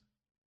Southeast,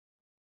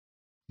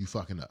 you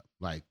fucking up.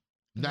 Like,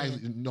 Yeah.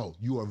 no,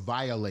 you are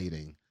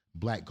violating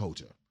Black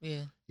culture.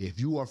 Yeah. If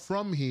you are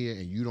from here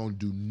and you don't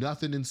do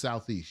nothing in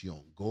Southeast, you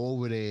don't go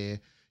over there,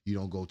 you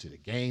don't go to the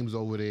games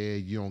over there,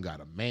 you don't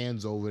got a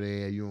man's over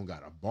there, you don't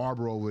got a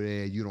barber over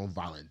there, you don't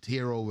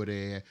volunteer over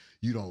there,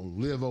 you don't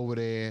live over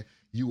there,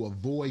 you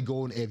avoid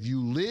going. If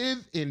you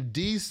live in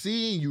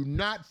DC and you're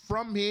not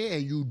from here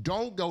and you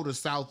don't go to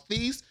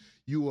Southeast,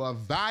 you are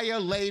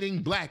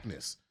violating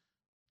Blackness.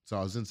 So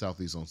I was in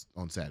Southeast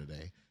on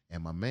Saturday,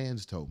 and my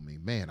man's told me,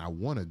 man, I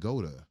want to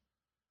go to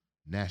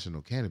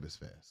National Cannabis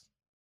Fest.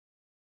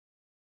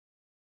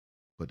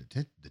 but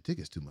the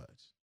ticket's too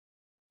much.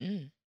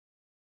 Mm.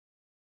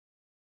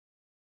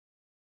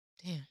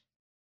 Damn.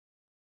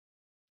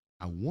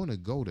 I want to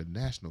go to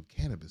National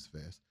Cannabis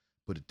Fest,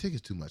 but the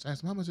ticket's too much. I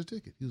asked him, how much is a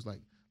ticket? He was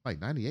like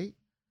 98.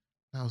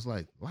 And I was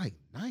like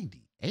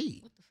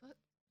 98? What the fuck?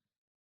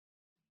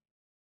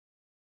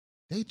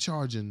 They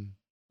charging,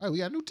 oh, we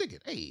got a new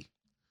ticket. Hey.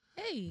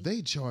 Hey.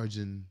 They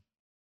charging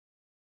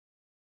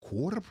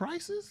quarter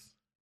prices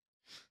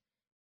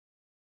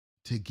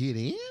to get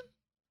in?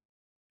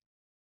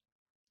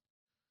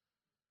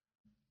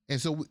 And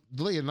so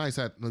late at night,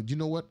 you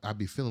know what? I'd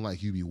be feeling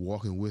like you be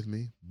walking with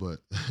me, but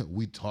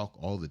we talk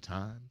all the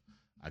time.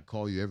 I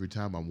call you every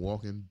time I'm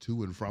walking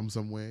to and from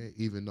somewhere,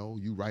 even though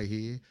you right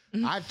here.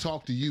 I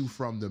talk to you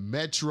from the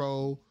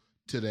metro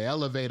to the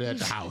elevator at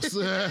the house,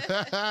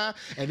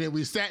 and then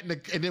we sat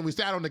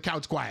on the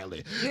couch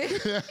quietly.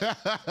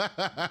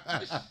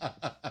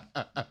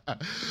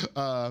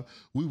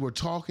 We were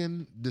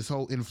talking this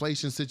whole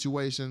inflation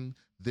situation.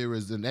 There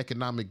is an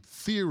economic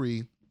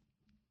theory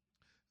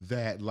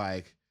that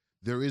like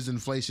there is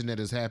inflation that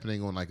is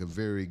happening on like a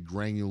very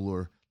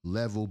granular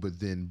level, but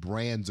then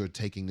brands are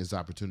taking this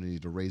opportunity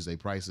to raise their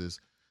prices.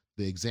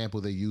 The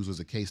example they used was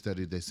a case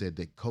study that said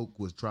that Coke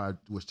was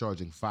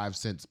charging 5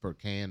 cents per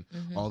can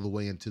all the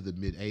way into the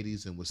mid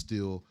 80s and was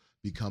still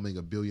becoming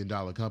 $1 billion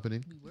company.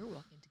 We were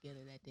walking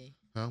together that day.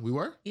 Huh? We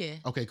were? Yeah.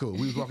 Okay, cool.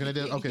 We was walking that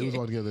day. Okay, we was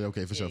walking together.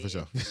 Okay, for sure.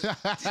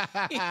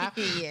 Yeah.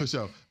 For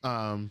sure.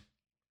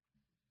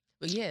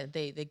 But yeah,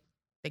 they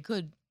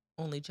could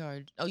only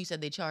charge. Oh, you said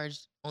they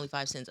charged only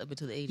 5 cents up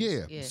until the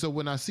 80s. Yeah. So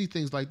when I see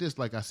things like this,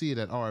 like I see it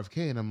at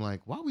RFK, and I'm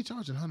like, why are we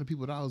charging 100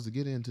 people dollars to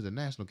get into the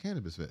National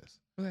Cannabis Fest?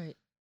 Right.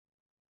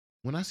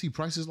 When I see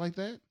prices like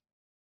that,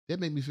 that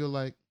make me feel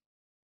like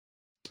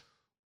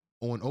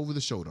on Over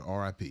the Shoulder,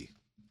 RIP.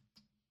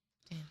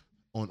 Damn.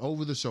 On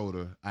Over the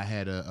Shoulder, I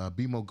had a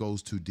BMO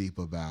Goes Too Deep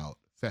about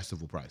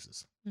festival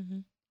prices.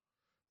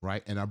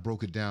 Right? And I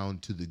broke it down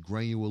to the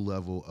granular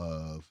level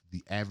of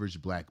the average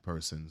black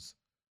person's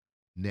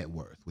net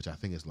worth, which I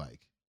think is like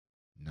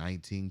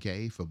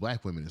 $19K. For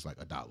black women, it's like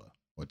 $1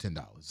 or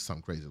 $10,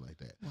 something crazy like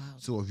that. Wow.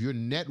 So if your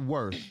net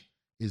worth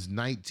is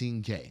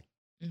 $19K,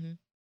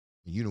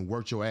 and you done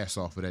worked your ass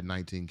off for that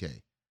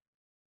 $19K,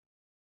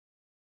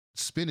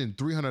 spending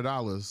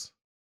 $300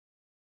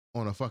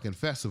 on a fucking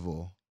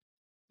festival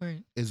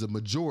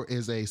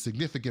is a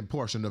significant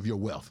portion of your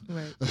wealth.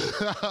 Right.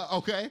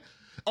 Okay?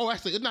 Oh,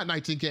 actually, it's not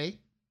 $19K.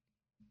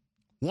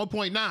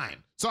 1.9.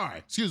 Sorry,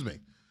 excuse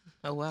me.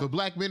 Oh, wow. For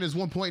black men, it's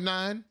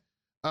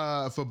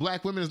 1.9. For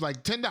black women, it's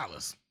like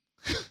 $10.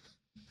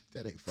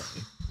 That ain't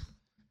funny.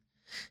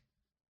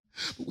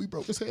 But we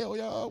broke as hell,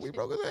 y'all. We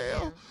broke as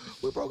hell.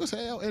 We broke as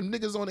hell. And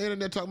niggas on the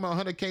internet talking about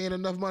 100K ain't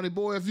enough money.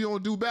 Boy, if you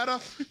don't do better,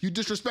 you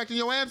disrespecting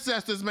your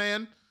ancestors,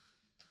 man.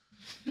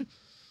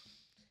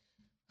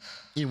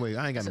 Anyway,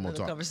 I ain't got no more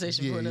talk.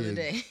 Conversation for another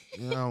day.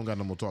 I don't got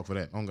no more talk for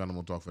that.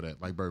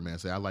 Like Birdman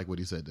said, I like what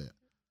he said that.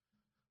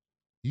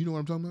 You know what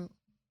I'm talking about?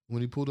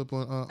 When he pulled up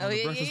on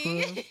the Breakfast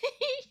Club?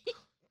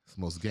 It's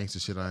the most gangster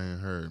shit I ain't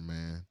heard,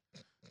 man.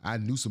 I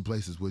knew some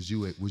places was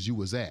you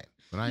was at,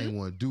 but I ain't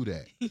want to do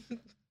that.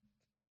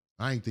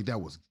 I ain't think that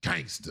was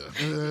gangster.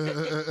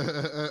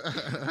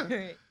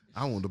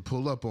 I wanted to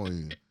pull up on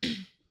you.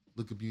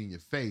 Look at you in your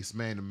face,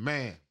 man to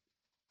man.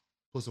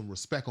 Put some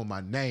respect on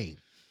my name.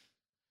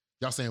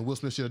 Y'all saying Will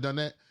Smith should have done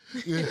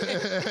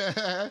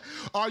that?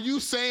 Are you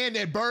saying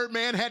that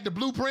Birdman had the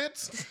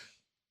blueprints?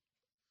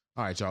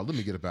 All right, y'all, let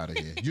me get up out of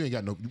here. You ain't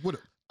got no... What,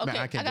 okay,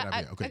 man, I can't get out of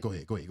here. Okay, go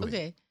ahead.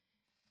 Okay.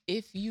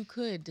 If you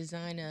could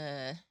design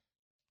a...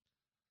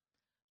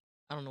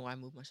 I don't know why I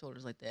move my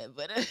shoulders like that,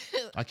 but...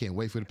 I can't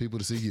wait for the people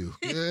to see you.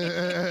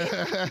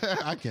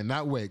 I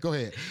cannot wait. Go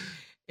ahead.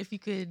 If you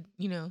could,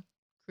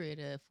 create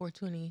a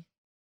 420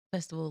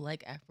 festival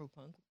like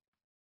Afropunk,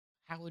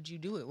 how would you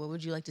do it? What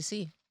would you like to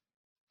see?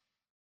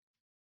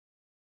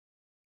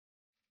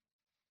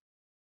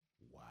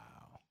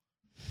 Wow.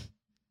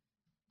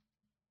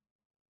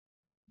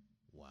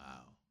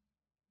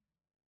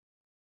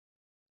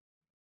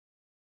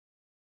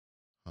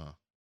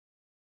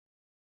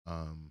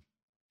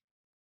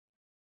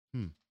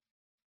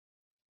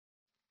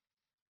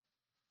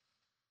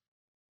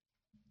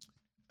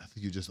 I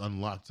think you just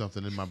unlocked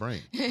something in my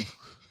brain. Yeah,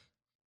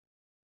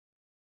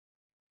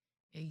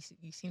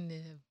 you seem to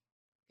have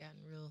gotten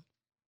real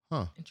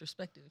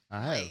introspective.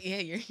 I have. Yeah,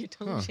 your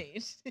tone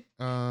changed.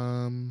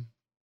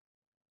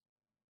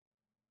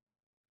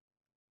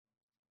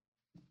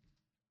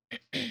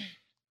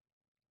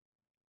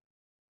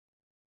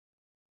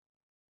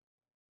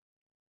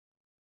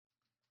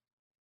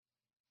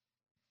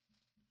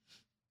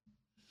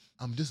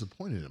 I'm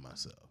disappointed in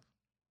myself.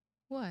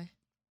 Why?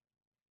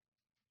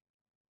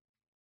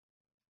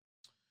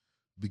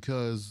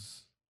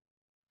 Because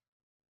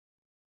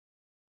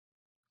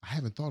I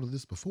haven't thought of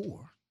this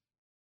before.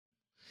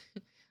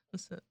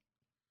 What's up?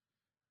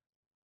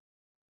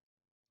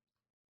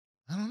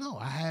 I don't know.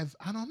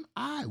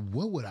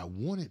 What would I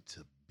want it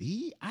to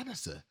be?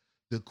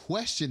 The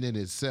question in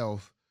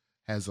itself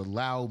has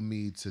allowed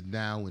me to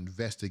now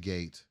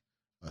investigate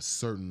a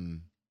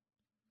certain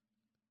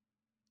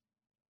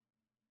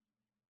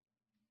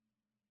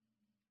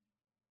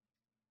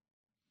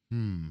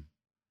I'm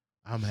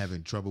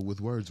having trouble with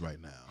words right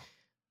now.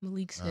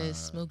 Malik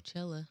says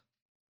Smokechella.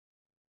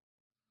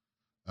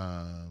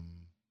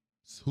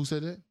 Who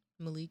said that?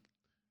 Malik.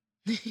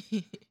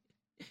 I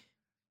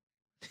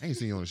ain't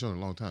seen you on the show in a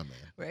long time,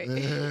 man. Right.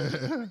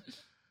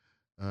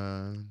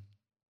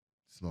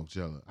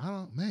 Smokechella.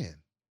 Man.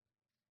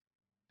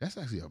 That's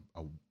actually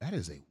that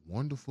is a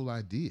wonderful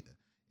idea.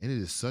 And it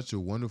is such a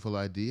wonderful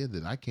idea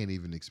that I can't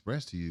even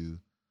express to you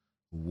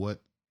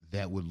what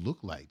that would look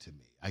like to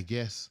me. I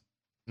guess,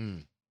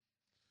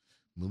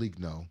 Malik,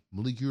 no.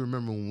 Malik, you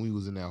remember when we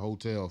was in that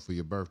hotel for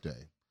your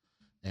birthday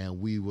and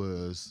we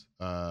was,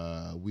 you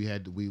know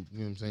what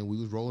I'm saying? We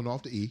was rolling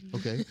off the E.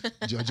 Okay.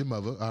 Judge your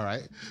mother. All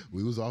right.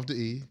 We was off the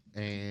E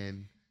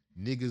and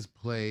niggas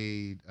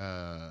played,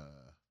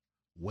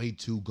 Way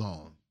Too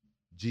Gone,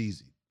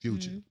 Jeezy,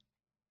 Future. Mm-hmm.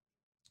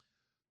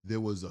 There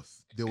was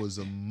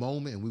a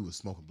moment, and we were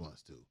smoking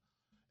blunts too.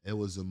 There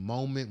was a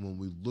moment when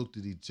we looked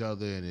at each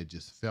other, and it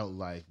just felt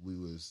like we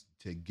was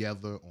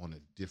together on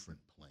a different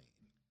plane.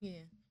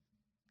 Yeah.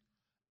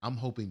 I'm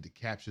hoping to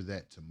capture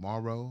that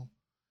tomorrow,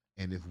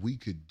 and if we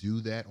could do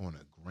that on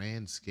a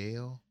grand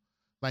scale,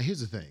 like here's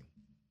the thing: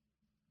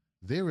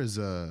 there is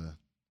a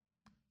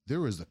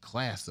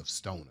class of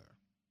stoner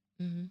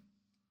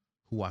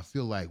who I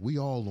feel like we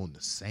all on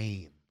the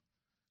same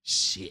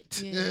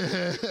shit.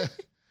 Yeah.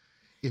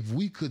 If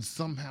we could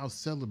somehow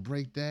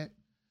celebrate that,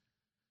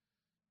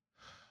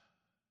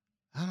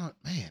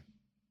 man,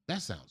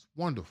 that sounds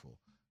wonderful.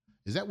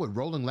 Is that what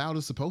Rolling Loud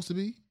is supposed to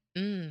be?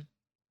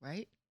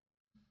 Right?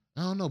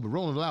 I don't know, but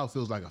Rolling Loud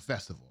feels like a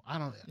festival.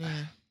 How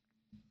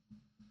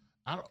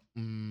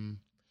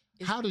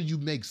do you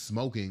make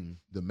smoking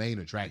the main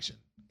attraction?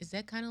 Is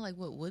that kind of like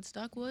what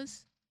Woodstock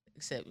was?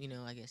 Except,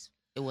 I guess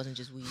it wasn't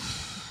just weed.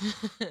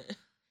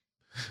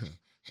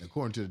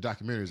 According to the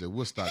documentaries at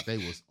Woodstock, they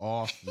was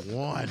off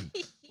one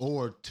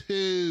or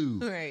two.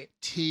 Right.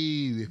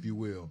 Two, if you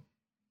will.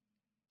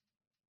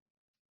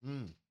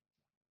 Then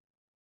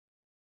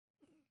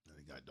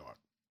it got dark.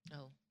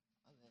 Oh,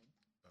 okay.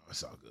 Oh,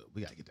 it's all good.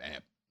 We got to get the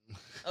app.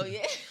 Oh,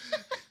 yeah?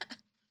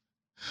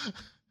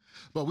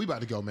 But we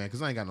about to go, man,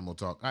 because I ain't got no more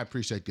talk. I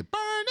appreciate the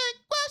burning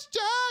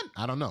question.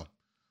 I don't know.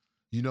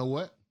 You know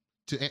what?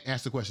 To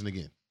ask the question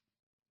again.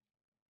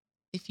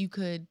 If you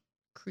could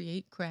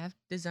create, craft,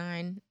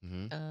 design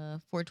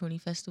 420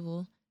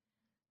 festival,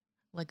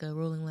 like a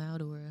Rolling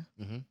Loud or a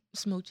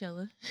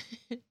Smokechella,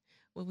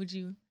 what would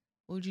you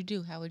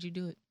do? How would you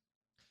do it?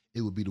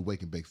 It would be the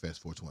Wake and Bake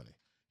Fest 420.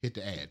 Hit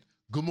the ad.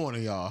 Good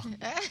morning, y'all. Here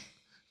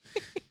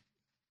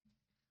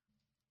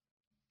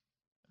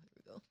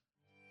we go.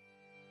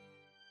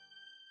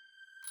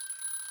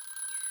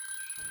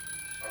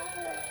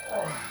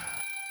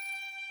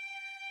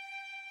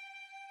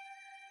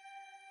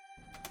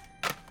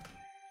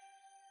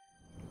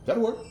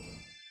 That'll work.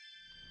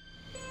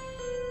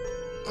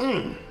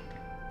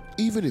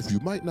 Even if you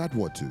might not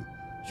want to,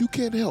 you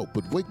can't help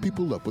but wake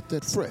people up with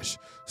that fresh,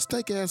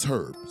 stank-ass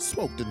herb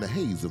smoked in the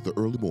haze of the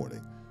early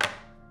morning.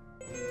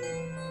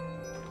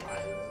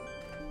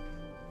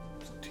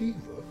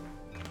 Sativa.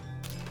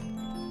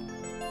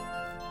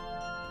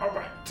 All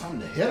right, time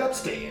to head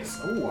upstairs.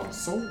 Oh, I'm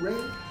so ready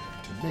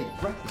to make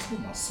breakfast with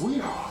my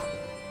sweetheart.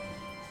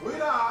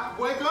 Sweetheart,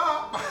 wake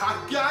up.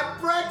 I got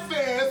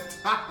breakfast.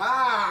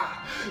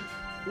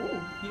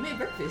 Ooh, you made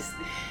breakfast.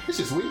 This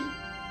is sweet.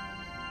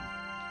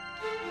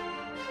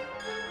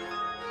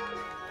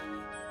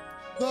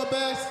 The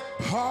best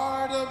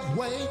part of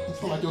waking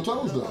I like your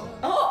toes, though.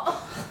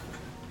 Oh.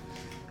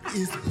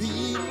 is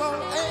being more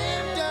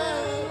and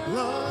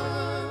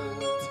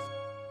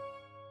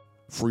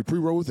Free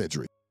pre-roll with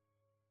entry.